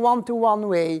states in a one-to-one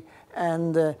way,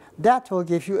 and that will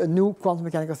give you a new quantum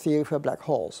mechanical theory for black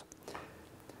holes.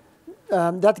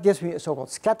 That gives me a so-called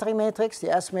scattering matrix,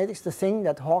 the S matrix, the thing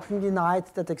that Hawking denied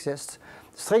that exists,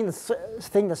 the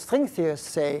thing that string theorists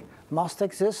say must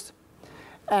exist.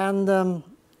 And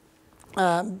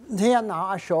here now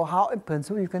I show how in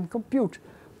principle you can compute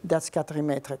that scattering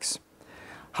matrix.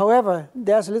 However,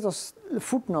 there's a little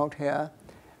footnote here,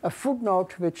 a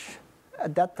footnote which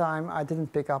at that time I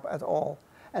didn't pick up at all.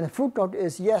 And the footnote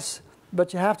is yes,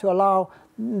 but you have to allow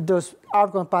those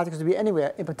outgoing particles to be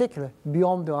anywhere, in particular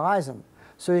beyond the horizon.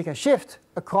 So you can shift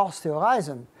across the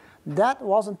horizon. That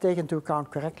wasn't taken into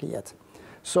account correctly yet.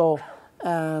 So,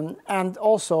 and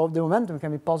also the momentum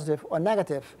can be positive or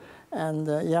negative. And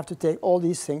you have to take all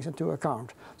these things into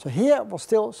account. So here was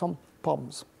still some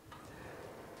problems.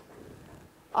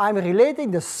 I'm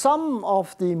relating the sum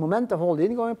of the momentum of all the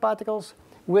ingoing particles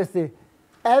with the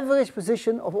average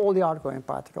position of all the outgoing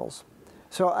particles.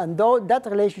 So, and though that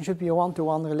relation should be a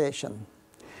one-to-one relation.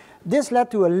 This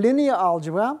led to a linear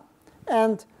algebra,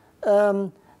 and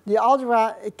the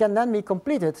algebra can then be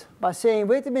completed by saying,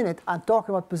 wait a minute, I'm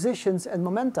talking about positions and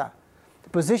momenta. The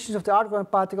positions of the outgoing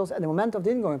particles and the momentum of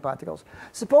the ingoing particles.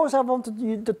 Suppose I wanted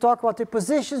you to talk about the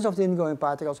positions of the ingoing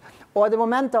particles or the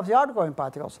momenta of the outgoing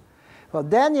particles. Well,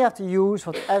 then you have to use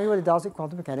what everybody does in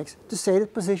quantum mechanics to say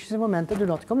that positions and momenta do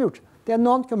not commute. They are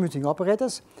non-commuting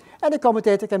operators, and the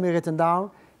commutator can be written down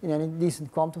in any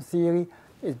decent quantum theory.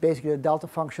 It's basically a delta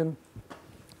function.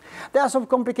 There are some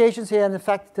complications here in the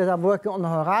fact that I'm working on the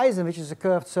horizon, which is a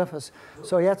curved surface.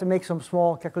 So you have to make some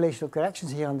small calculational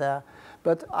corrections here and there,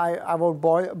 but I won't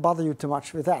bother you too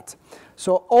much with that.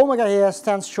 So omega here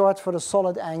stands short for the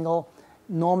solid angle,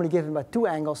 normally given by two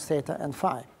angles, theta and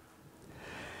phi.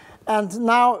 And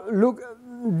now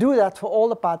do that for all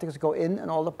the particles that go in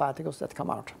and all the particles that come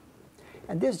out.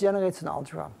 And this generates an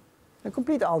algebra, a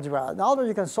complete algebra, an algebra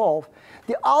you can solve.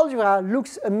 The algebra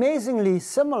looks amazingly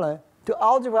similar to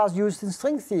algebras used in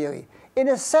string theory. In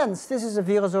a sense, this is a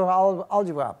Virasoro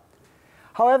algebra.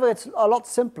 However, it's a lot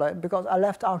simpler because I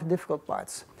left out the difficult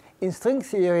parts. In string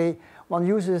theory, one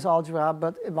uses this algebra,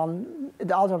 but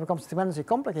the algebra becomes tremendously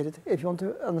complicated if you want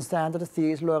to understand that the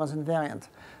theory is Lorentz invariant.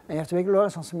 And you have to make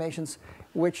Lorentz transformations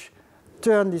which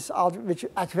turn this algebra, which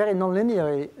act very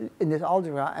nonlinearly in this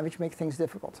algebra and which make things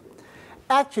difficult.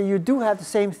 Actually, you do have the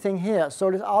same thing here,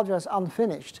 so this algebra is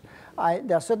unfinished.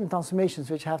 There are certain transformations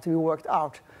which have to be worked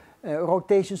out,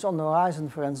 rotations on the horizon,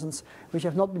 for instance, which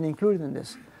have not been included in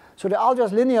this. So the algebra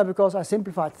is linear because I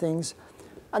simplified things,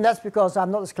 and that's because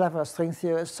I'm not as clever as string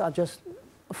theorists. I just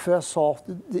first solved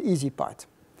the easy part.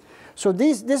 So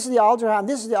this is the algebra, and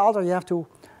this is the algebra you have to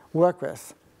work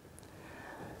with.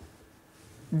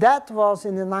 That was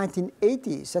in the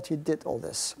 1980s that we did all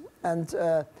this. And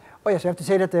oh yes, we have to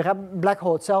say that the black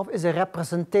hole itself is a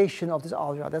representation of this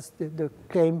algebra. That's the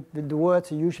claim, the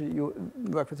words usually you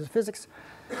work with in physics.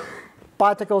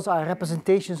 Particles are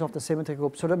representations of the symmetry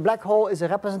group. So the black hole is a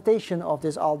representation of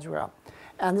this algebra.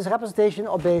 And this representation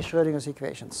obeys Schrodinger's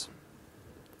equations.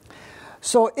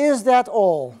 So is that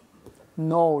all?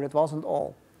 No, that wasn't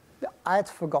all. I had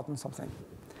forgotten something.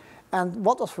 And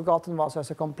what was forgotten was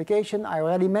as a complication. I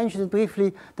already mentioned it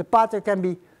briefly. The particle can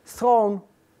be thrown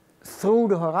through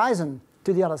the horizon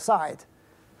to the other side.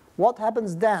 What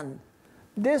happens then?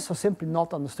 This was simply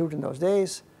not understood in those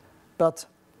days. But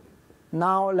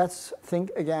now let's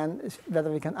think again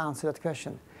whether we can answer that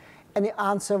question. And the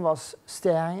answer was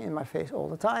staring in my face all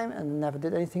the time and never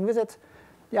did anything with it.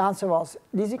 The answer was,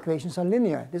 these equations are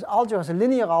linear. This algebra is a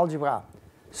linear algebra.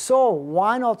 So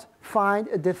why not find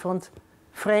a different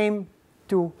frame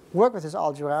to work with this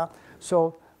algebra?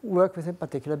 So work with a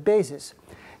particular basis.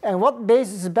 And what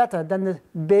basis is better than the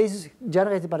basis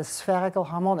generated by the spherical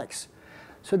harmonics?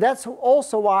 So that's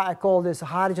also why I call this a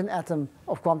hydrogen atom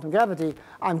of quantum gravity.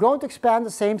 I'm going to expand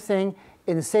the same thing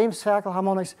in the same spherical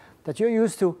harmonics that you're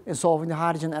used to in solving the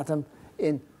hydrogen atom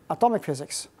in atomic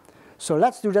physics. So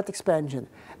let's do that expansion.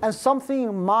 And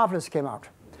something marvelous came out.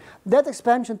 That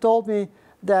expansion told me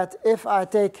that if I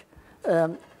take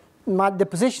the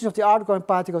positions of the outgoing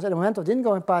particles and the momentum of the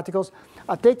ingoing particles,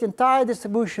 I take the entire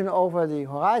distribution over the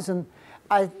horizon,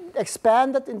 I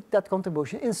expand that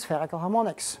contribution in spherical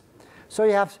harmonics. So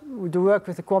you have to work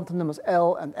with the quantum numbers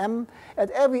L and M.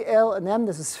 At every L and M,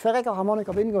 there's a spherical harmonic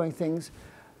of ingoing things,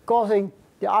 causing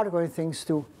the outgoing things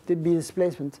to be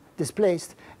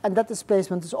displaced. And that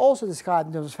displacement is also described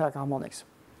in terms of spherical harmonics.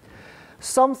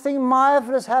 Something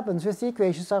marvelous happens with the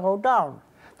equations I wrote down.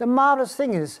 The marvelous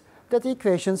thing is that the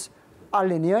equations are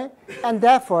linear, and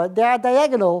therefore they are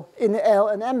diagonal in the L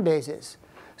and M basis.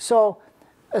 So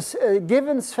a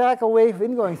given spherical wave of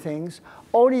ingoing things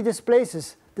only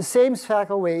displaces the same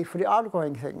spherical wave for the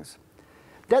outgoing things.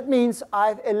 That means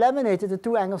I've eliminated the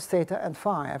two angles theta and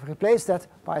phi. I've replaced that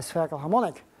by a spherical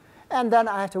harmonic. And then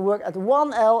I have to work at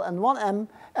one L and one M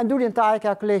and do the entire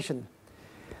calculation.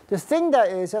 The thing there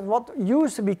is that what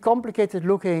used to be complicated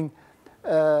looking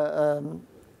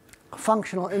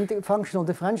functional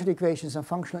differential equations and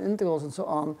functional integrals and so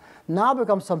on now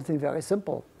becomes something very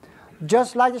simple.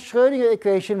 Just like the Schroedinger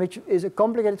equation, which is a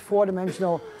complicated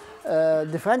four-dimensional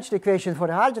differential equation for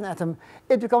the hydrogen atom,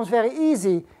 it becomes very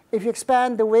easy if you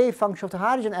expand the wave function of the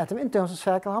hydrogen atom in terms of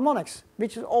spherical harmonics,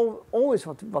 which is always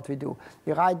what we do.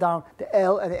 We write down the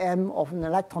L and the M of an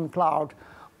electron cloud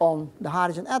on the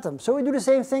hydrogen atom. So we do the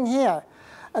same thing here.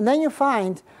 And then you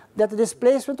find that the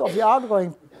displacement of the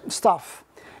outgoing stuff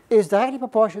is directly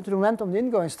proportional to the momentum of the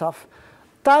ingoing stuff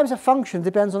times a function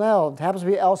depends on L. It happens to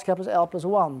be L squared plus L plus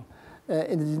 1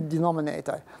 in the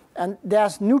denominator. And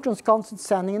there's Newton's constant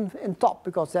standing in top,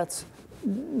 because that's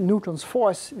Newton's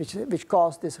force which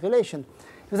caused this relation.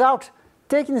 Without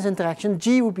taking this interaction,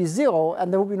 G would be 0,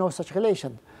 and there would be no such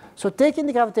relation. So taking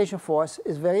the gravitational force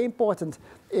is very important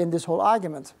in this whole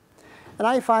argument. And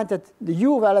I find that the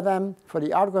U of L of M for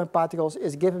the outgoing particles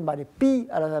is given by the P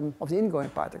L of M of the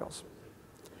ingoing particles,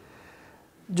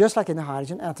 just like in the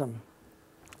hydrogen atom.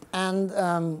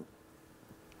 And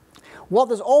what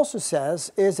this also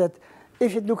says is that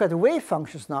if you look at the wave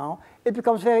functions now, it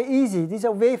becomes very easy. These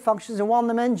are wave functions in one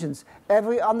dimension.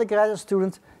 Every undergraduate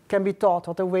student can be taught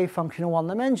what a wave function in one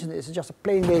dimension is. It's just a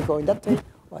plane wave going that way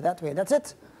or that way. That's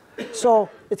it. So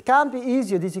it can't be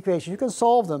easier, these equations. You can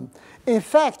solve them. In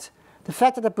fact, the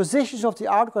fact that the positions of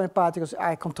the outgoing particles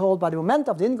are controlled by the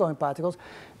momentum of the ingoing particles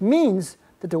means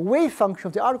that the wave function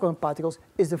of the outgoing particles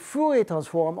is the Fourier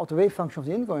transform of the wave function of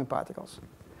the ingoing particles.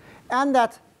 And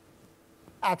that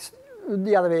acts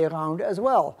the other way around as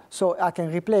well. So I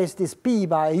can replace this P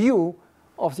by a U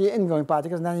of the ingoing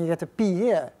particles, and then you get a P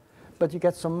here. But you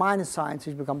get some minus signs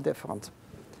which become different.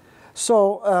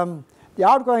 So the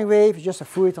outgoing wave is just a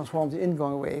Fourier transform of the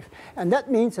ingoing wave. And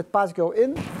that means that particles go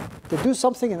in, they do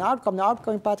something, and out come the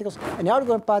outgoing particles, and the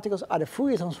outgoing particles are the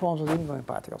Fourier transforms of the ingoing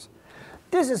particles.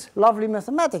 This is lovely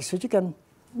mathematics which you can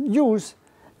use,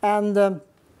 and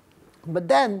but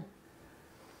then,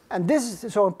 and this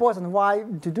is so important why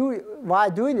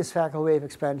doing this spherical wave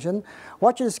expansion,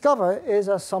 what you discover is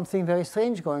there's something very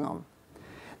strange going on.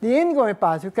 The ingoing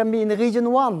particle can be in the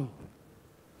region 1,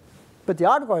 but the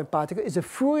outgoing particle is a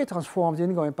Fourier transform of the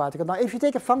ingoing particle. Now if you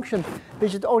take a function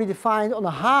which is only defined on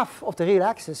a half of the real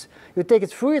axis, you take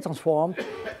its Fourier transform,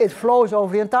 it flows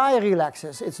over the entire real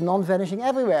axis. It's non-vanishing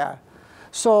everywhere.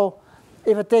 So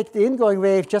if I take the ingoing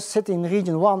wave just sitting in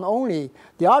region 1 only,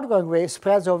 the outgoing wave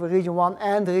spreads over region 1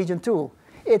 and region 2.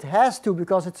 It has to,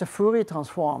 because it's a Fourier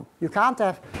transform. You can't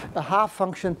have a half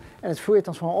function and its Fourier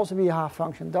transform also be a half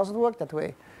function. It doesn't work that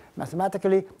way.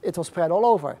 Mathematically, it will spread all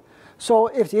over. So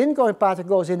if the ingoing particle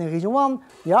goes in region 1,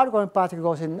 the outgoing particle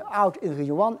goes out in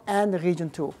region 1 and region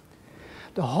 2.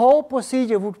 The whole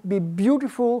procedure would be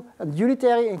beautiful and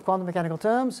unitary in quantum mechanical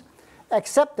terms,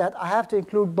 except that I have to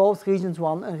include both regions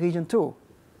 1 and region 2.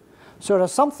 So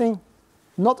there's something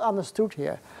not understood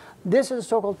here. This is a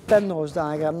so-called Penrose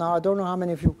diagram. Now, I don't know how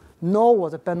many of you know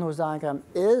what a Penrose diagram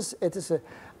is. It is an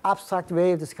abstract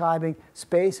way of describing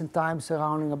space and time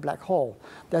surrounding a black hole.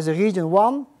 There's a region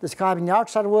 1 describing the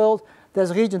outside world.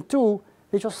 There's a region 2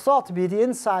 which was thought to be the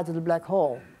inside of the black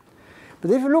hole.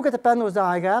 But if you look at the Penrose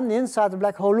diagram, the inside of the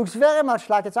black hole looks very much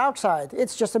like its outside.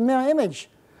 It's just a mirror image.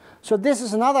 So this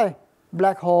is another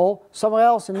black hole somewhere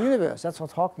else in the universe. That's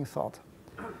what Hawking thought.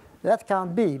 That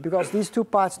can't be, because these two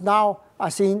parts now are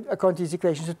seen, according to these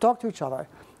equations, to talk to each other.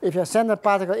 If you send a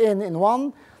particle in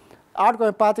 1,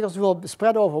 outgoing particles will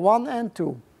spread over 1 and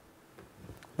 2.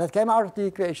 That came out of the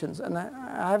equations, and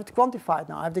I have it quantified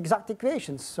now. I have the exact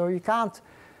equations, so you can't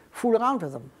fool around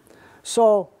with them.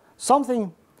 So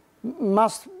something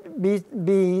must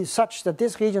be such that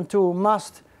this region 2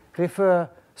 must refer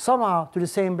somehow to the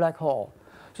same black hole.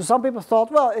 So some people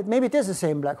thought, well, maybe it is the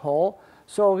same black hole,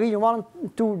 so region 1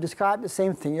 and 2 describe the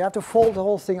same thing. You have to fold the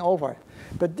whole thing over.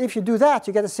 But if you do that,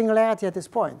 you get a singularity at this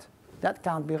point. That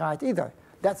can't be right either.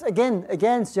 That's again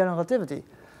against general relativity.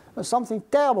 Something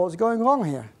terrible is going wrong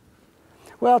here.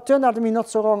 Well, it turned out to be not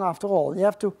so wrong after all. You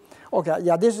have to, okay,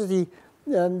 yeah, this is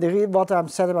what I'm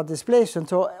said about displacement.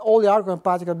 So all the outgoing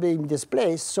particles being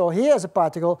displaced. So here's a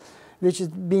particle which is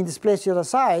being displaced to the other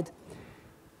side.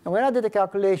 And when I did the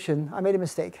calculation, I made a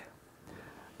mistake.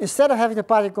 Instead of having the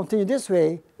particle continue this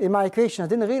way, in my equation I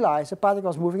didn't realize the particle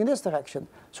was moving in this direction.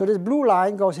 So this blue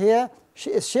line goes here,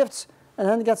 it shifts, and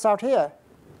then it gets out here.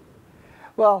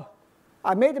 Well,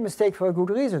 I made the mistake for a good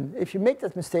reason. If you make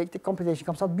that mistake, the computation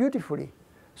comes out beautifully.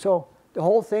 So the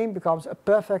whole thing becomes a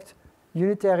perfect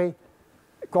unitary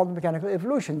quantum mechanical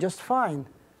evolution, just fine.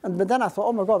 But then I thought,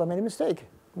 oh my God, I made a mistake.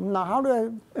 Now how do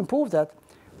I improve that?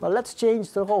 Well, let's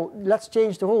change the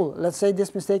rule. Let's say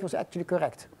this mistake was actually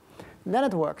correct. And then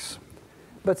it works.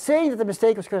 But saying that the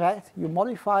mistake was correct, you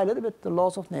modify a little bit the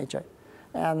laws of nature.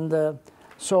 And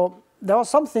so there was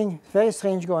something very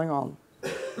strange going on.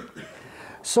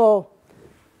 So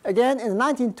again, in the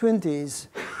 1920s,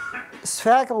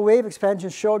 spherical wave expansion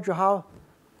showed you how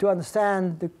to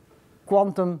understand the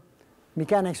quantum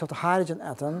mechanics of the hydrogen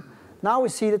atom. Now we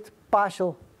see that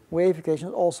partial wave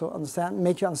equations also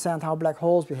make you understand how black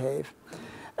holes behave.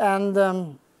 And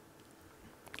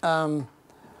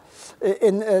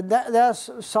there's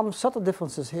some subtle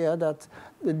differences here, that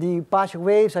the partial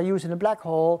waves I use in a black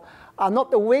hole are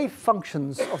not the wave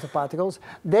functions of the particles,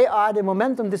 they are the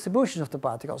momentum distributions of the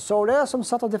particles. So there are some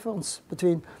subtle difference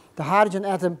between the hydrogen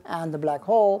atom and the black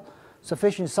hole,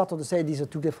 sufficiently subtle to say these are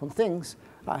two different things.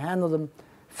 I handle them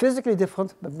physically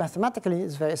different, but mathematically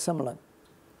it's very similar.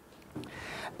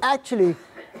 Actually,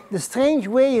 the strange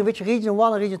way in which region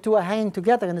 1 and region 2 are hanging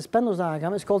together in this Penrose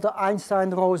diagram is called the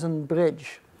Einstein-Rosen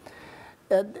bridge.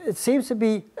 It seems to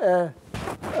be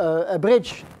a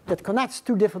bridge that connects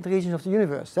two different regions of the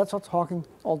universe. That's what Hawking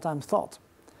all the time thought.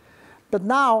 But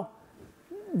now,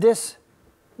 this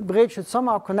bridge should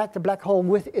somehow connect the black hole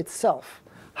with itself.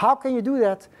 How can you do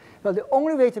that? Well, the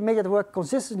only way to make it work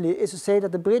consistently is to say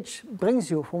that the bridge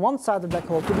brings you from one side of the black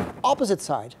hole to the opposite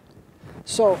side.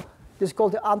 So this is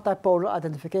called the antipodal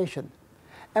identification.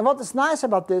 And what is nice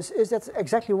about this is that's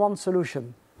exactly one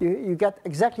solution. You get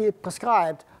exactly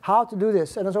prescribed how to do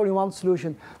this, and there's only one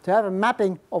solution: to have a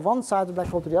mapping of one side of the black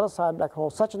hole to the other side of the black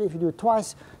hole, such that if you do it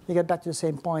twice, you get back to the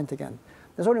same point again.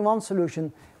 There's only one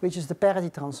solution, which is the parity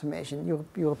transformation.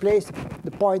 You replace the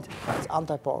point with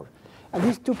antipode. And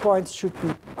these 2 points should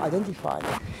be identified.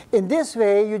 In this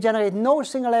way, you generate no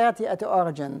singularity at the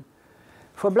origin.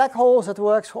 For black holes, that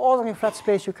works. For ordinary flat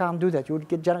space, you can't do that. You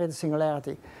would generate a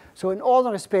singularity. So in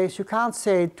ordinary space, you can't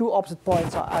say 2 opposite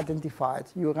points are identified.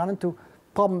 You run into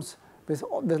problems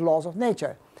with laws of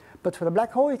nature. But for the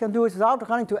black hole, you can do it without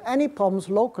running into any problems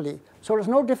locally. So there's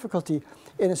no difficulty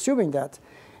in assuming that.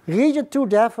 Region 2,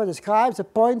 therefore, describes the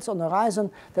points on the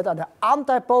horizon that are the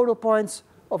antipodal points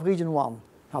of region 1.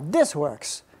 Now, this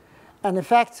works. And in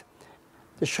fact,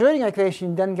 the Schroedinger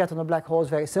equation you then get on a black hole is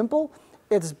very simple.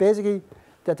 It is basically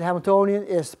that the Hamiltonian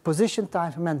is position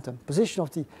times momentum. Position of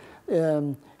the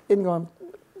ingoing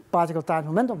particle times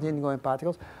momentum of the ingoing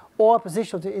particles, or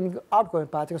position of the outgoing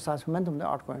particles times momentum of the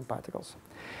outgoing particles.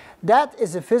 That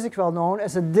is in physics well known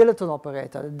as a dilaton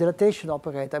operator, the dilatation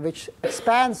operator, which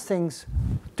expands things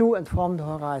to and from the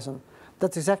horizon.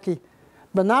 That's exactly.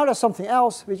 But now there's something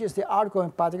else, which is the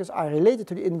outgoing particles are related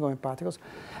to the ingoing particles.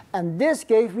 And this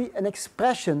gave me an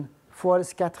expression for the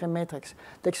scattering matrix.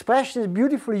 The expression is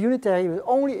beautifully unitary, but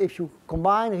only if you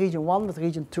combine region 1 with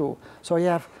region 2. So you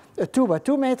have a 2 by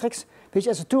 2 matrix, which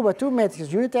as a 2 by 2 matrix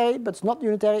is unitary, but it's not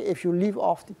unitary if you leave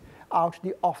out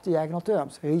the off-diagonal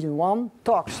terms. Region 1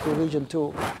 talks to region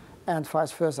 2, and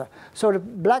vice versa. So the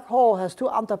black hole has 2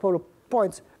 antipodal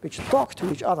points which talk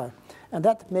to each other. And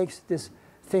that makes this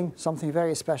thing something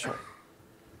very special.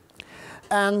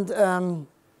 And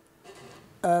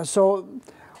so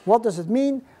what does it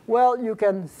mean? Well, you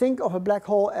can think of a black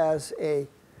hole as a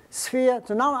sphere.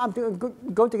 So now I'm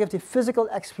going to give the physical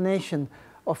explanation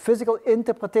or physical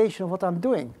interpretation of what I'm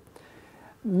doing.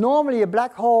 Normally, a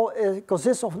black hole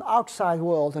consists of an outside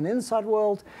world, an inside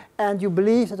world, and you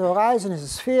believe that the horizon is a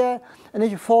sphere, and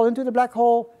if you fall into the black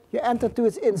hole, you enter to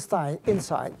its inside,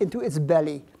 into its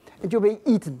belly, and you're being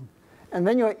eaten. And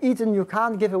when you're eaten, you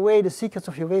can't give away the secrets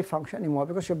of your wave function anymore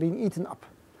because you're being eaten up.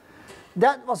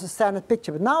 That was the standard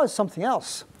picture, but now it's something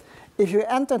else. If you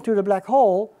enter into the black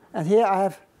hole, and here I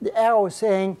have the arrow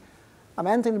saying, I'm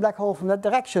entering the black hole from that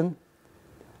direction,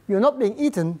 you're not being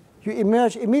eaten, you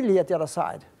emerge immediately at the other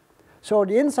side. So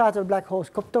the inside of the black hole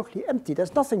is totally empty.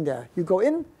 There's nothing there. You go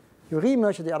in, you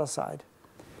re-emerge at the other side.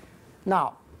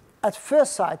 Now, at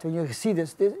first sight, when you see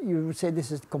this, you would say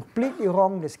this is completely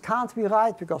wrong. This can't be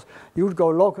right because you would go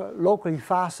locally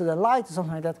faster than light or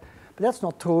something like that. But that's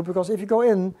not true because if you go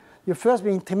in, you're first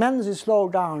being tremendously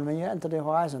slowed down when you enter the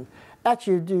horizon.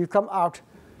 Actually, you come out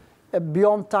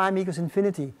beyond time equals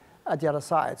infinity at the other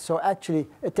side. So actually,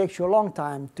 it takes you a long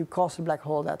time to cross the black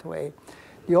hole that way.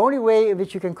 The only way in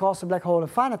which you can cross the black hole in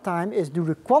finite time is do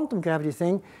the quantum gravity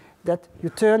thing, that you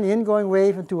turn the ingoing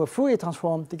wave into a Fourier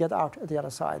transform to get out at the other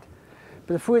side.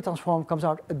 But the Fourier transform comes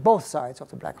out at both sides of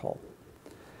the black hole.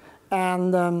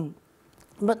 And,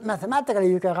 but mathematically,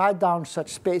 you can write down such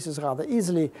spaces rather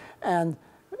easily and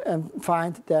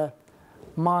find their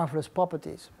marvelous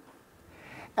properties.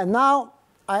 And now,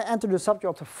 I enter the subject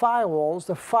of the firewalls.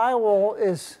 The firewall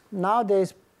is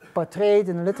nowadays portrayed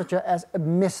in the literature as a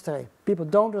mystery. People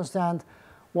don't understand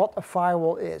what a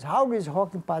firewall is. How these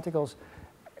Hawking particles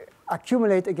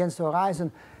accumulate against the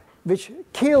horizon, which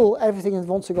kill everything that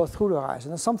wants to go through the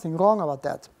horizon. There's something wrong about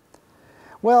that.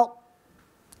 Well,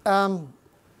 the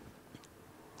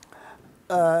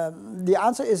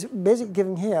answer is basically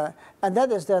given here, and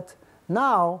that is that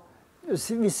now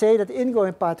we say that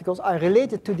ingoing particles are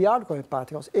related to the outgoing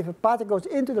particles. If a particle goes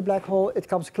into the black hole, it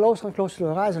comes closer and closer to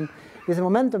the horizon with a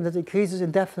momentum that increases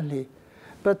indefinitely.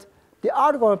 But the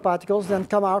outgoing particles then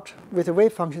come out with a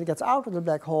wave function that gets out of the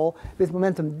black hole with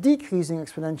momentum decreasing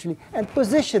exponentially and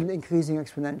position increasing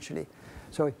exponentially.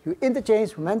 So you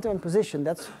interchange momentum and position.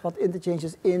 That's what interchange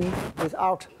is in with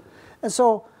out. And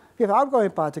so we have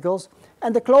outgoing particles,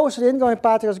 and the closer the ingoing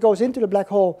particles goes into the black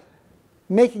hole,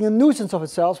 making a nuisance of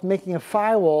itself, making a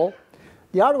firewall,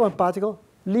 the outgoing particle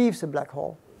leaves the black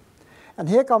hole. And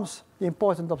here comes the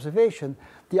important observation.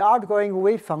 The outgoing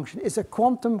wave function is a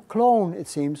quantum clone, it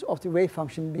seems, of the wave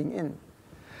function being in.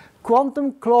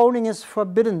 Quantum cloning is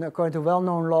forbidden according to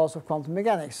well-known laws of quantum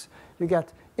mechanics. You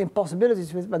get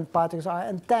impossibilities when particles are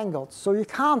entangled, so you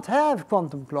can't have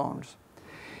quantum clones.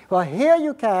 Well, here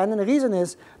you can, and the reason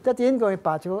is that the ingoing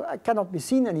particle cannot be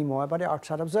seen anymore by the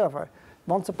outside observer.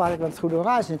 Once the particle went through the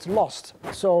horizon, it's lost.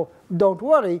 So don't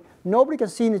worry, nobody can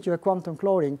see that you're quantum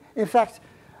cloning. In fact,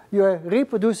 you're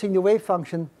reproducing the wave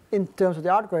function in terms of the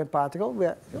outgoing particle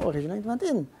where it originally went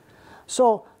in.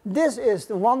 So this is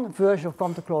the one version of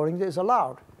quantum cloning that is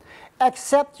allowed.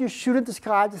 Except you shouldn't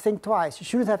describe the thing twice. You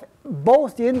shouldn't have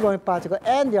both the ingoing particle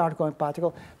and the outgoing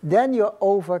particle. Then you're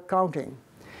over-counting.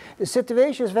 The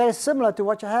situation is very similar to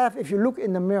what you have if you look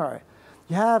in the mirror.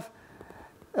 You have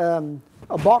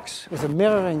a box with a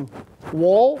mirroring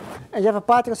wall, and you have a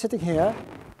particle sitting here.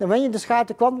 And when you describe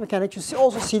the quantum mechanics, you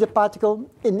also see the particle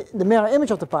in the mirror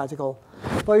image of the particle.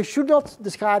 Well, you should not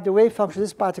describe the wave function of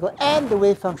this particle and the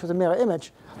wave function of the mirror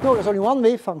image. No, there's only one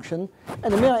wave function,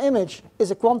 and the mirror image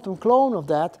is a quantum clone of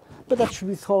that, but that should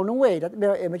be thrown away. That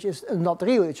mirror image is not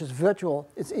real, it's just virtual.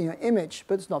 It's in your image,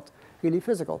 but it's not really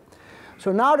physical.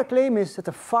 So now the claim is that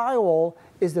the firewall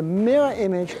is the mirror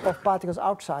image of particles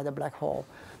outside the black hole.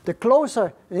 The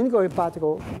closer an ingoing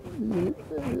particle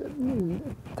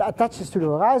attaches to the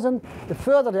horizon, the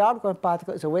further the outgoing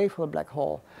particle is away from the black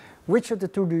hole. Which of the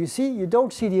two do you see? You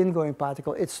don't see the ingoing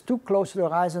particle. It's too close to the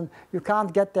horizon. You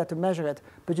can't get there to measure it.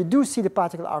 But you do see the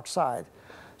particle outside.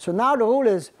 So now the rule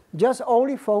is just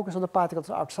only focus on the particles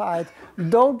outside.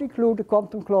 Don't include the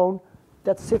quantum clone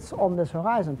that sits on this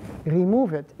horizon.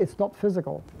 Remove it. It's not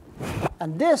physical.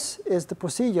 And this is the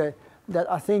procedure that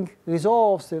I think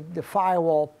resolves the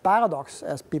firewall paradox,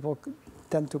 as people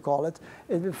tend to call it.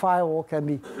 If the firewall can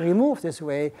be removed this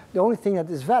way, the only thing that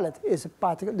is valid is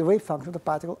the wave function of the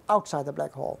particle outside the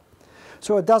black hole.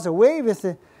 So it does away with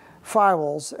the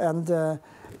firewalls, and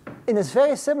in a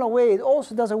very similar way, it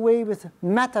also does away with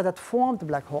matter that formed the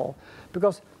black hole,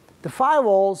 because the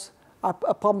firewalls are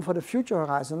a problem for the future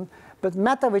horizon, but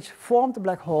matter which formed the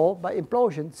black hole by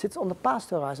implosion sits on the past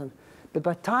horizon. But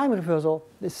by time reversal,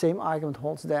 the same argument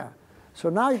holds there. So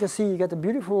now you can see you get a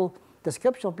beautiful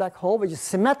description of black hole, which is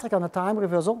symmetric on the time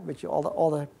reversal, which all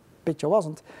the picture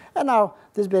wasn't. And now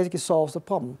this basically solves the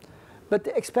problem. But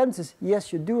the expense is,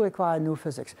 yes, you do require new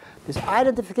physics. This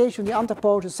identification of the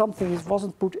antipode is something that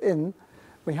wasn't put in.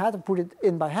 We had to put it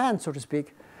in by hand, so to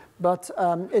speak. But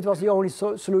it was the only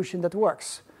solution that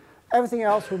works. Everything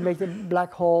else would make the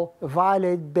black hole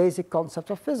violate basic concepts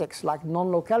of physics, like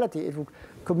non-locality. It would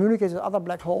communicate with other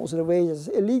black holes in a way that is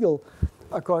illegal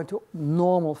according to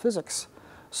normal physics.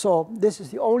 So this is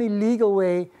the only legal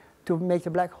way to make the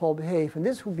black hole behave. And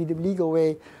this would be the legal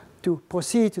way to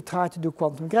proceed to try to do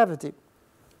quantum gravity.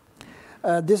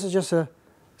 This is just a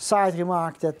side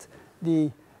remark that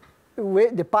the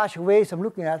partial waves I'm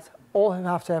looking at all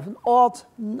have to have an odd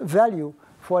value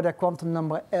for their quantum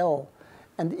number L.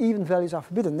 And the even values are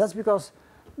forbidden. That's because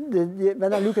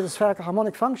when I look at the spherical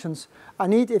harmonic functions, I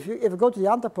need, if I go to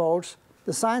the antipodes,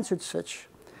 the sign should switch.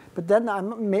 But then I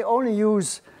may only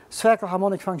use spherical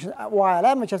harmonic function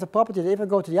YLM, which has the property that if I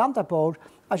go to the antipode,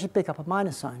 I should pick up a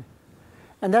minus sign.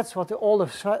 And that's what all the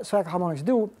spherical harmonics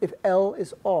do if L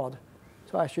is odd.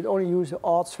 So I should only use the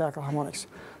odd spherical harmonics.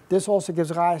 This also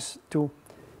gives rise to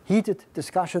heated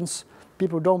discussions.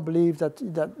 People don't believe that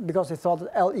because they thought that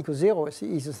L equals 0 is the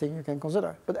easiest thing you can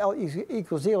consider. But L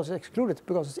equals 0 is excluded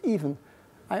because it's even.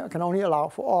 I can only allow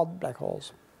for odd black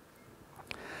holes.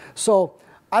 So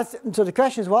the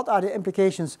question is, what are the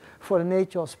implications for the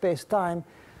nature of space-time?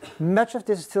 Much of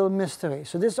this is still mystery.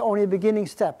 So this is only a beginning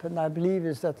step. And I believe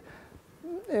is that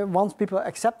once people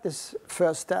accept this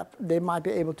first step, they might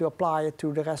be able to apply it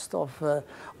to the rest of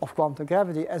quantum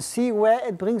gravity and see where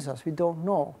it brings us. We don't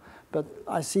know. But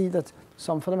I see that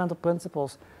some fundamental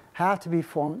principles have to be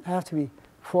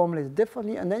formulated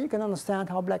differently, and then you can understand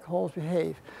how black holes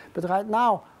behave. But right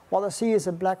now, what I see is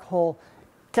a black hole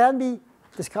can be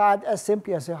described as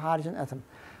simply as a hydrogen atom.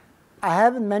 I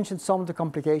haven't mentioned some of the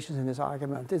complications in this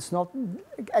argument. It's not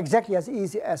exactly as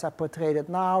easy as I portrayed it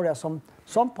now. There are some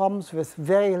problems with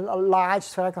very large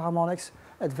spherical harmonics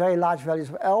at very large values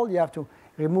of L. You have to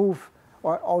remove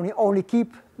or only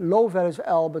keep low values of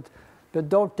L, but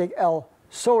don't take L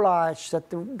so large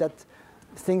that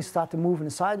things start to move in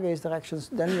sideways directions.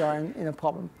 Then you are in a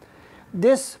problem.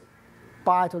 This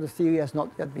part of the theory has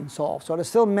not yet been solved. So there's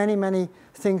still many, many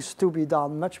things to be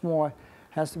done. Much more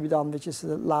has to be done, which is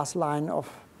the last line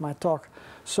of my talk.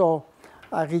 So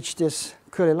I reached this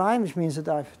curly line, which means that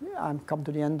I've come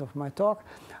to the end of my talk.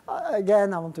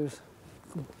 Again, I want to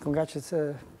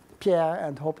congratulate Pierre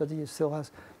and hope that he still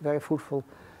has a very fruitful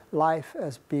life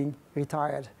as being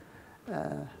retired.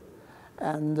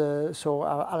 So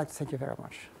I'd like to thank you very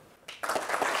much.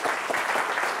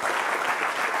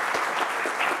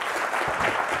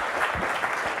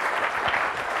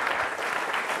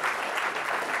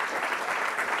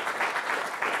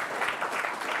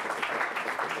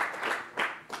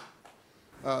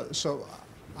 So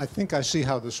I think I see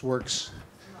how this works,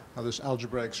 how this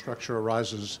algebraic structure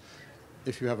arises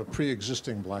if you have a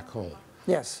pre-existing black hole.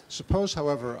 Yes. Suppose,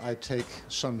 however, I take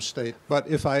some state, but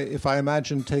if I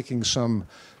imagine taking some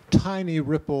tiny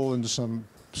ripple in some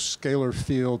scalar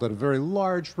field at a very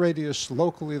large radius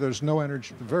locally, there's no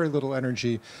energy, very little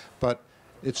energy, but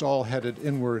it's all headed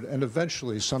inward, and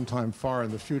eventually, sometime far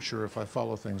in the future, if I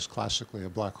follow things classically, a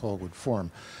black hole would form.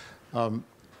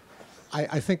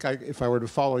 I think if I were to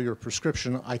follow your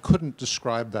prescription, I couldn't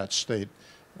describe that state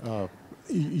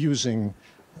using,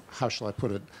 how shall I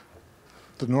put it,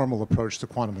 the normal approach to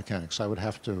quantum mechanics. I would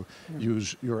have to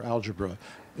use your algebra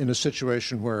in a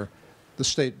situation where the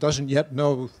state doesn't yet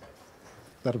know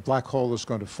that a black hole is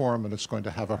going to form and it's going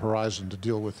to have a horizon to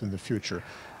deal with in the future.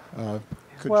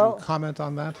 Could you comment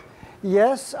on that?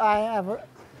 Yes, I have.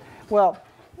 Well,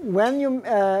 when you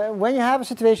have a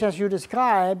situation as you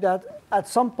described, that at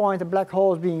some point a black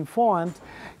hole is being formed,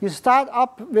 you start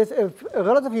up with a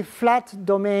relatively flat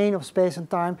domain of space and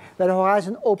time where the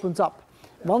horizon opens up.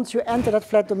 Once you enter that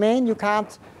flat domain, you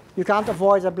can't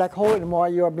avoid a black hole anymore.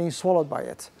 You are being swallowed by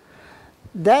it.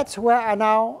 That's where I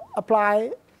now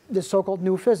apply the so-called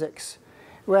new physics,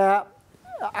 where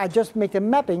I just make the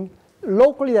mapping.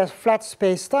 Locally, there's flat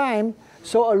space-time,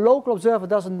 so a local observer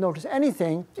doesn't notice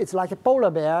anything. It's like a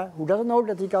polar bear who doesn't know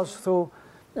that he goes through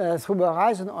the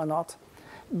horizon or not.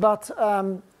 But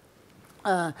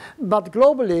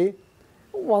globally,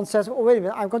 one says, oh, wait a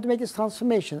minute, I'm going to make this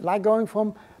transformation, like going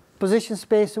from position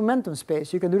space to momentum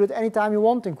space. You can do that anytime you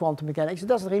want in quantum mechanics. It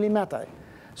doesn't really matter.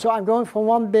 So I'm going from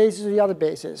one basis to the other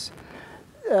basis.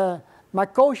 My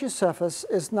Cauchy surface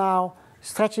is now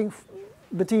stretching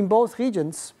between both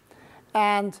regions,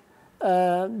 and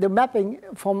the mapping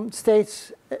from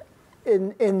states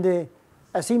in the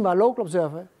as seen by a local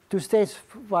observer to states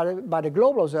by the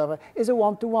global observer is a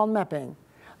one-to-one mapping.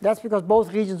 That's because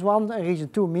both regions 1 and region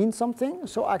 2 mean something,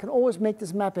 so I can always make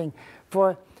this mapping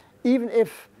for even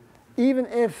if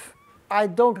I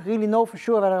don't really know for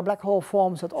sure whether a black hole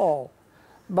forms at all.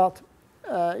 But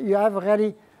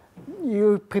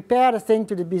you prepare the thing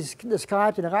to be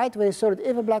described in the right way so that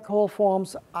if a black hole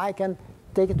forms, I can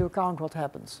take into account what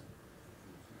happens.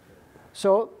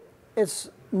 So it's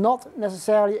not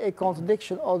necessarily a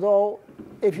contradiction, although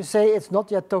if you say it's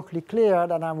not yet totally clear,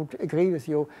 then I would agree with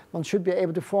you. One should be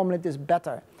able to formulate this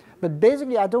better. But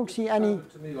basically, I don't see any...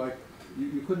 To me, like,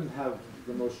 you couldn't have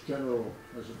the most general,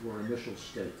 as it were, initial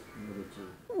state in order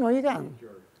to... No, you can.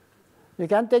 You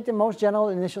can take the most general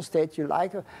initial state you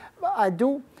like. I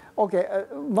do. Okay,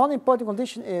 one important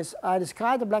condition is I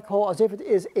describe the black hole as if it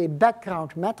is a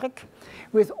background metric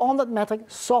with on that metric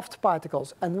soft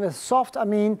particles. And with soft, I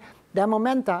mean their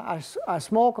momenta are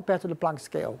small compared to the Planck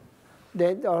scale.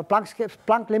 The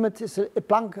Planck limit is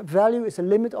Planck value is the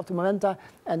limit of the momenta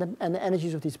and the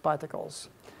energies of these particles.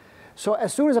 So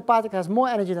as soon as a particle has more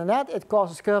energy than that, it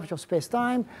causes curvature of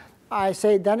space-time. I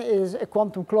say then it is a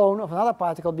quantum clone of another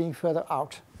particle being further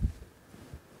out.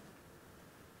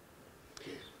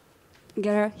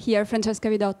 Gerard here, Francesca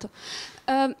Vidotto.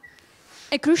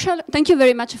 Thank you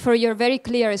very much for your very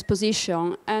clear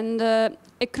exposition. And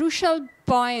a crucial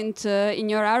point in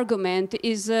your argument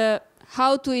is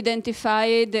how to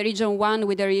identify the region 1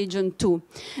 with the region 2.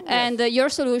 Yes. And your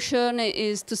solution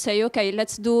is to say, okay,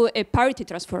 let's do a parity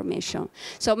transformation.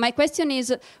 So my question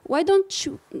is, why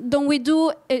don't we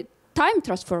do a time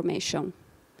transformation?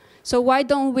 So why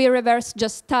don't we reverse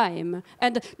just time?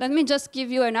 And let me just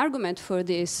give you an argument for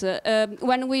this.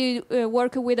 When we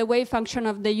work with the wave function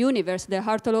of the universe, the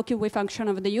Hartog-Loki wave function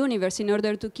of the universe, in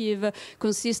order to give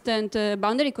consistent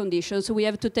boundary conditions, we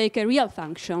have to take a real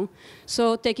function.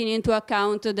 So taking into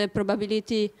account the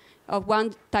probability of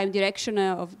one time direction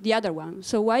of the other one.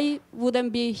 So why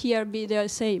wouldn't here be the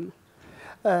same?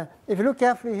 If you look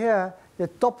carefully here, the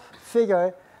top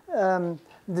figure,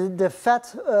 the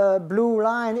fat blue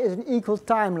line is an equal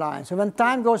time line. So when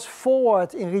time goes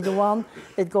forward in region 1,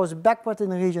 it goes backward in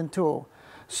region 2.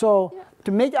 So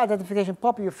to make the identification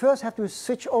proper, you first have to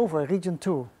switch over region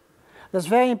 2. That's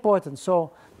very important.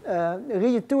 So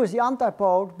region 2 is the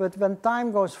antipode, but when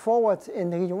time goes forward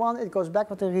in region 1, it goes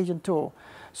backward in region 2.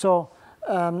 So,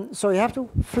 so you have to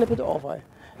flip it over.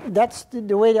 That's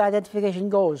the way the identification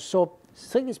goes. So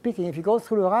strictly speaking, if you go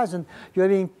through the horizon, you're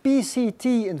being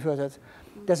PCT inverted.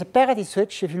 There's a parity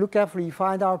switch. If you look carefully, you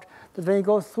find out that when you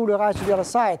go through the horizon to the other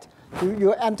side,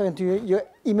 you enter into you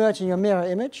emerge in your mirror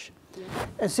image. Yeah.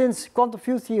 And since quantum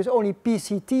field theory is only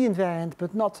PCT invariant,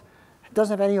 but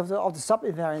doesn't have any of the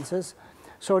sub-invariances,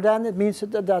 so then it means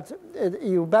that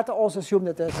you better also assume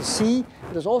that there's a C,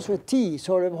 but there's also a T.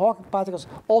 So the Hawking particles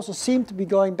also seem to be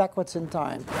going backwards in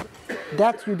time.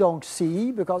 That you don't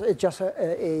see because it's just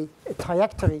a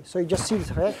trajectory. So you just see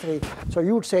the trajectory. So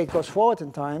you would say it goes forward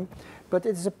in time, but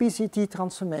it is a PCT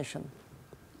transformation.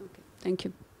 Okay, thank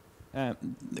you.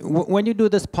 When you do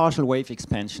this partial wave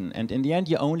expansion, and in the end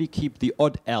you only keep the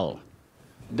odd L,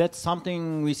 that's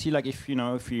something we see, like if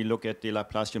you look at the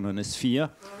Laplacian on a sphere,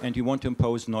 and you want to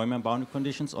impose Neumann boundary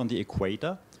conditions on the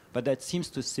equator, but that seems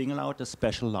to single out a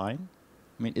special line.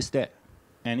 I mean, is there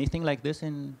anything like this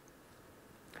in?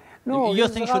 No, your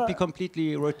thing should be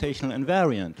completely rotational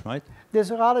invariant, right?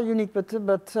 This is rather unique,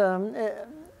 but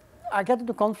I get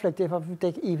into conflict if I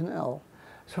take even L.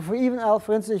 So for even L,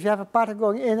 for instance, if you have a particle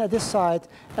going in at this side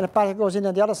and a particle goes in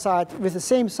at the other side with the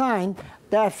same sign,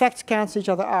 their effects cancel each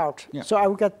other out. Yeah. So I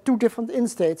would get two different in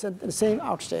states and the same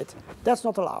out state. That's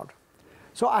not allowed.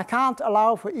 So I can't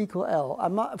allow for equal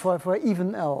L, for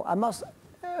even L. I must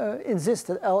insist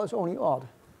that L is only odd.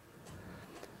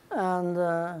 And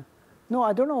no,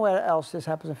 I don't know where else this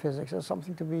happens in physics. There's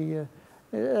something to be,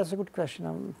 that's a good question.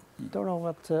 I don't know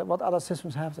what other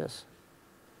systems have this.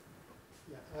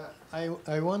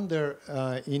 I wonder,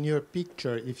 in your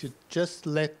picture, if you just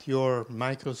let your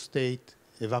microstate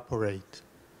evaporate,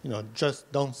 just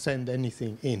don't send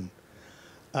anything in.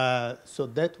 So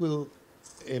that will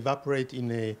evaporate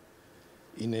in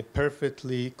a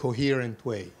perfectly coherent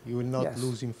way. You will not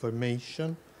lose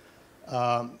information.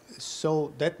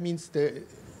 So that means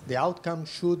the outcome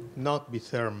should not be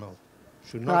thermal,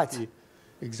 should not be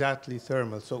exactly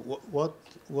thermal. So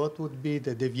what would be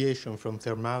the deviation from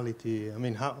thermality? I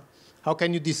mean, how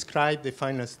can you describe the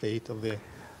final state of the?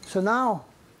 So now,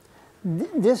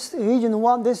 this region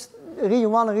 1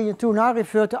 and region 2 now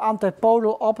refer to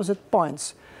antipodal opposite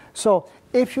points. So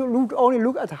if you only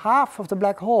look at half of the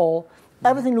black hole,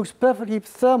 everything looks perfectly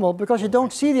thermal because you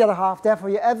don't see the other half, therefore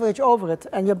you average over it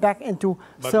and you're back into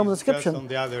thermal description. Just on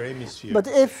the other hemisphere. But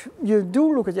if you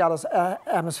do look at the other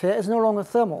hemisphere, it's no longer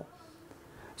thermal.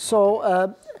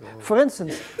 So, for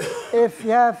instance, if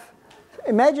you have,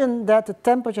 imagine that the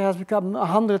temperature has become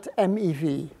 100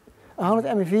 MeV.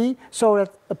 100 MeV, so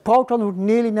that a proton would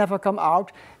nearly never come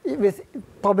out. With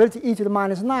probability e to the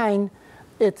minus 9,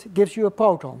 it gives you a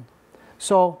proton.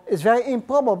 So it's very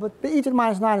improbable, but e to the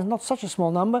minus 9 is not such a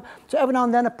small number. So every now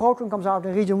and then a proton comes out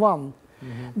in region 1.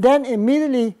 Then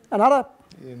immediately another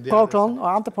proton or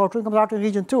antiproton comes out in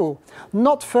region 2.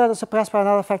 Not further suppressed by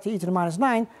another factor e to the minus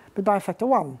 9, but by a factor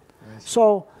 1.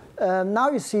 So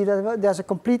now you see that there's a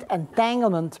complete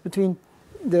entanglement between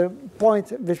the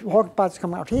point which Hawking particles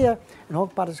coming out here and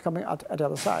Hawking particles coming out at the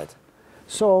other side.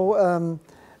 So,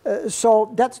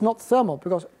 so that's not thermal,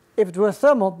 because if it were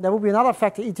thermal, there would be another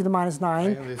factor e to the minus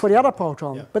 9 for the other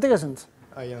proton, but there isn't,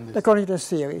 according to this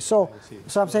theory. So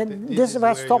I'm saying this is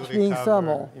where it stops being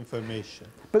thermal.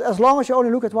 But as long as you only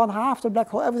look at one half of the black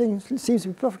hole, everything seems to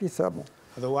be perfectly thermal.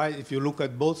 Otherwise, if you look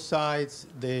at both sides,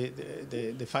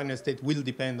 the final state will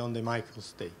depend on the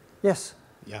microstate. Yes.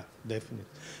 Yeah, definitely.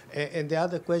 And the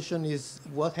other question is,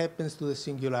 what happens to the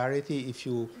singularity if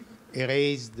you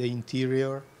erase the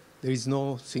interior? There is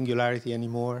no singularity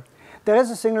anymore. There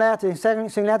is a singularity.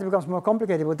 Singularity becomes more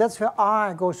complicated, but that's where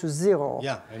R goes to 0.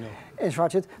 Yeah, I know. In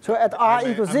Schwarzschild. So at R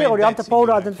equals 0, the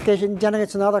antipodal identification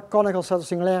generates another conical set of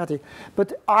singularity.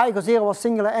 But R equals 0 was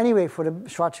singular anyway for the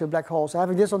Schwarzschild black hole. So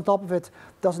having this on top of it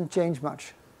doesn't change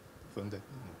much. From that.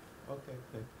 Okay.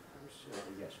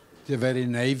 It's a very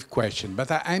naive question,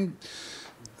 but I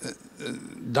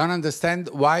don't understand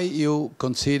why you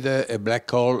consider a black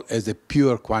hole as a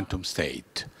pure quantum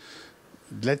state.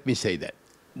 Let me say that.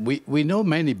 We know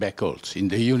many black holes in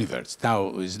the universe.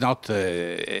 Now, it's not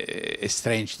a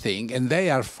strange thing, and they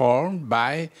are formed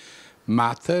by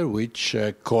matter which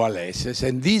coalesces,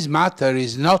 and this matter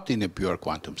is not in a pure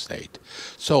quantum state.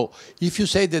 So if you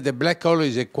say that the black hole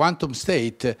is a quantum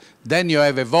state, then you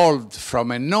have evolved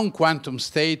from a non-quantum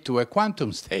state to a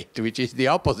quantum state, which is the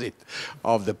opposite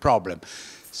of the problem.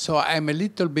 So I'm a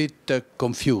little bit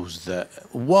confused.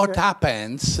 What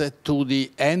happens to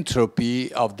the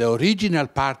entropy of the original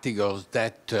particles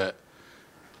that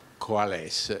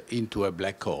coalesce into a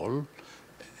black hole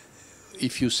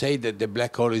if you say that the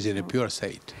black hole is in a pure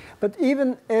state? But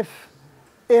even if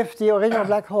the original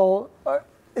black hole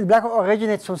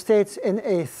originates from states in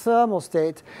a thermal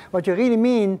state, what you really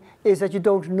mean is that you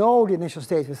don't know the initial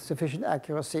state with sufficient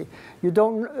accuracy. You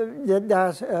don't.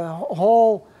 There's a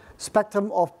whole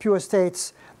spectrum of pure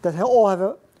states that all have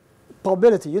a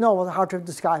probability. You know how to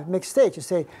describe mixed states. You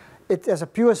say it has a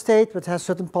pure state, but has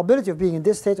certain probability of being in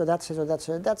this state or that state or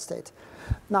that state.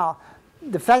 Now,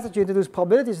 the fact that you introduce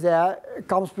probabilities there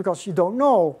comes because you don't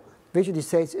know which of these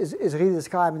states is really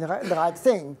describing the right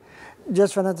thing.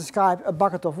 Just when I describe a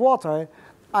bucket of water,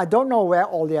 I don't know where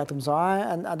all the atoms are,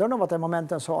 and I don't know what their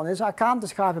momentum and so on is. I can't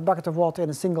describe a bucket of water in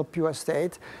a single pure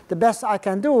state. The best I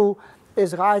can do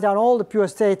is write down all the pure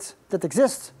states that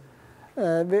exist,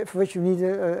 for which you need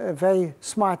a very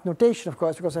smart notation, of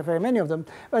course, because there are very many of them.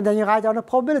 And then you write down a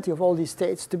probability of all these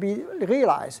states to be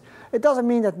realized. It doesn't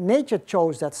mean that nature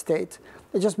chose that state.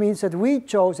 It just means that we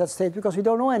chose that state because we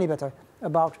don't know any better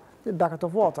about the bucket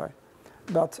of water.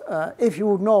 But if you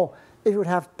would know, if you would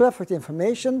have perfect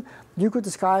information, you could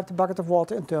describe the bucket of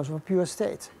water in terms of a pure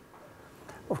state.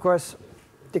 Of course,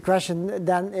 the question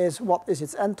then is, what is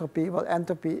its entropy? Well,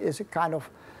 entropy is a kind of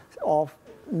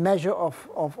measure of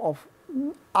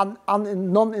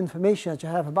non-information that you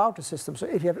have about the system. So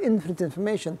if you have infinite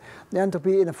information, the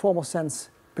entropy in a formal sense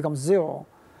becomes 0.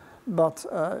 But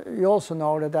you also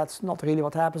know that that's not really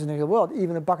what happens in the real world.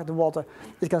 Even a bucket of water,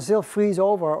 it can still freeze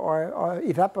over or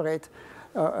evaporate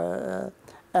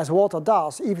as water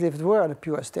does, even if it were in a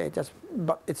pure state.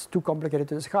 But it's too complicated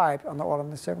to describe under all of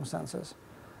the circumstances.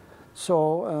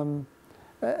 So,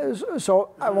 so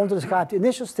I want to describe the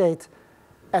initial state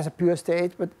as a pure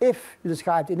state, but if you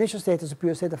describe the initial state as a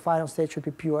pure state, the final state should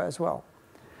be pure as well.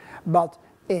 But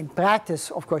in practice,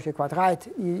 of course, you're quite right.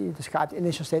 You describe the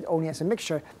initial state only as a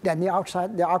mixture, then the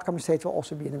outcoming state will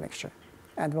also be in a mixture.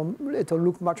 And it will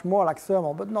look much more like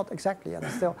thermal, but not exactly. And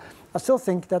I still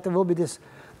think that there will be this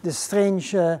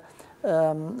strange, what's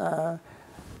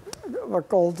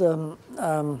called,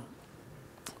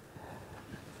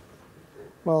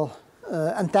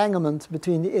 entanglement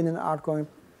between the in and outgoing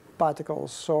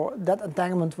particles. So that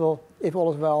entanglement will, if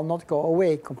all is well, not go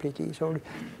away completely. So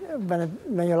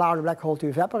when you allow the black hole to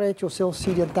evaporate, you'll still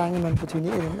see the entanglement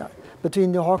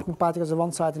between the Hawking particles on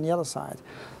one side and the other side.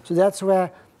 So that's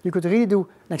where you could really do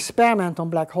an experiment on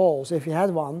black holes. If you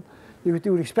had one, You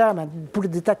do the experiment, put a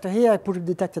detector here, put a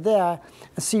detector there,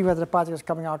 and see whether the particles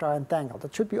coming out are entangled.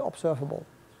 That should be observable.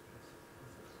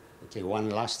 Okay, one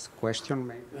last question,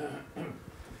 maybe.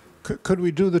 Could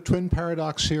we do the twin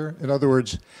paradox here? In other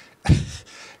words, if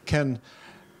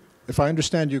I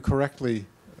understand you correctly,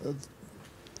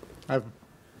 I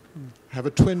have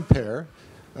a twin pair.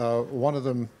 One of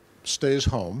them stays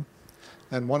home,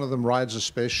 and one of them rides a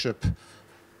spaceship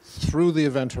through the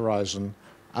event horizon,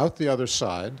 out the other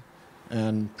side,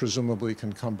 and presumably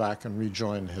can come back and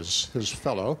rejoin his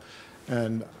fellow.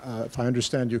 And if I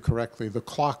understand you correctly, the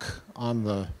clock on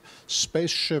the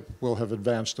spaceship will have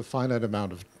advanced a finite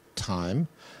amount of time.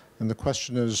 And the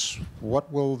question is,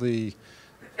 what will the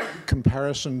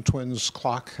comparison twins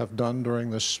clock have done during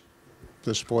this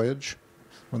voyage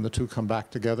when the two come back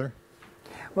together?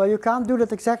 Well, you can't do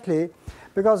that exactly,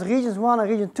 because regions 1 and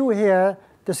region 2 here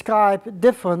describe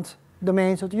different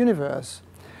domains of the universe.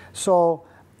 So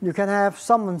you can have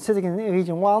someone sitting in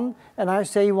region 1, and I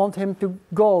say you want him to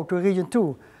go to region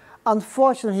 2.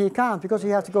 Unfortunately, he can't, because he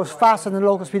has to go faster than the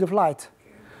local speed of light.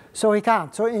 So he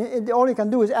can't. So all he can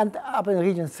do is end up in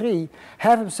region 3,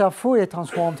 have himself Fourier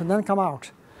transformed, and then come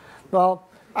out. Well,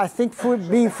 I think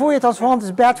being Fourier transformed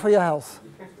is bad for your health.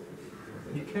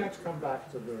 He can't come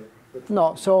back to the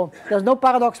No, so there's no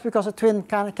paradox because a twin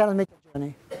cannot make a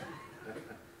journey.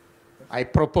 I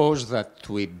propose that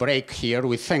we break here.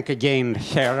 We thank again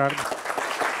Gerard.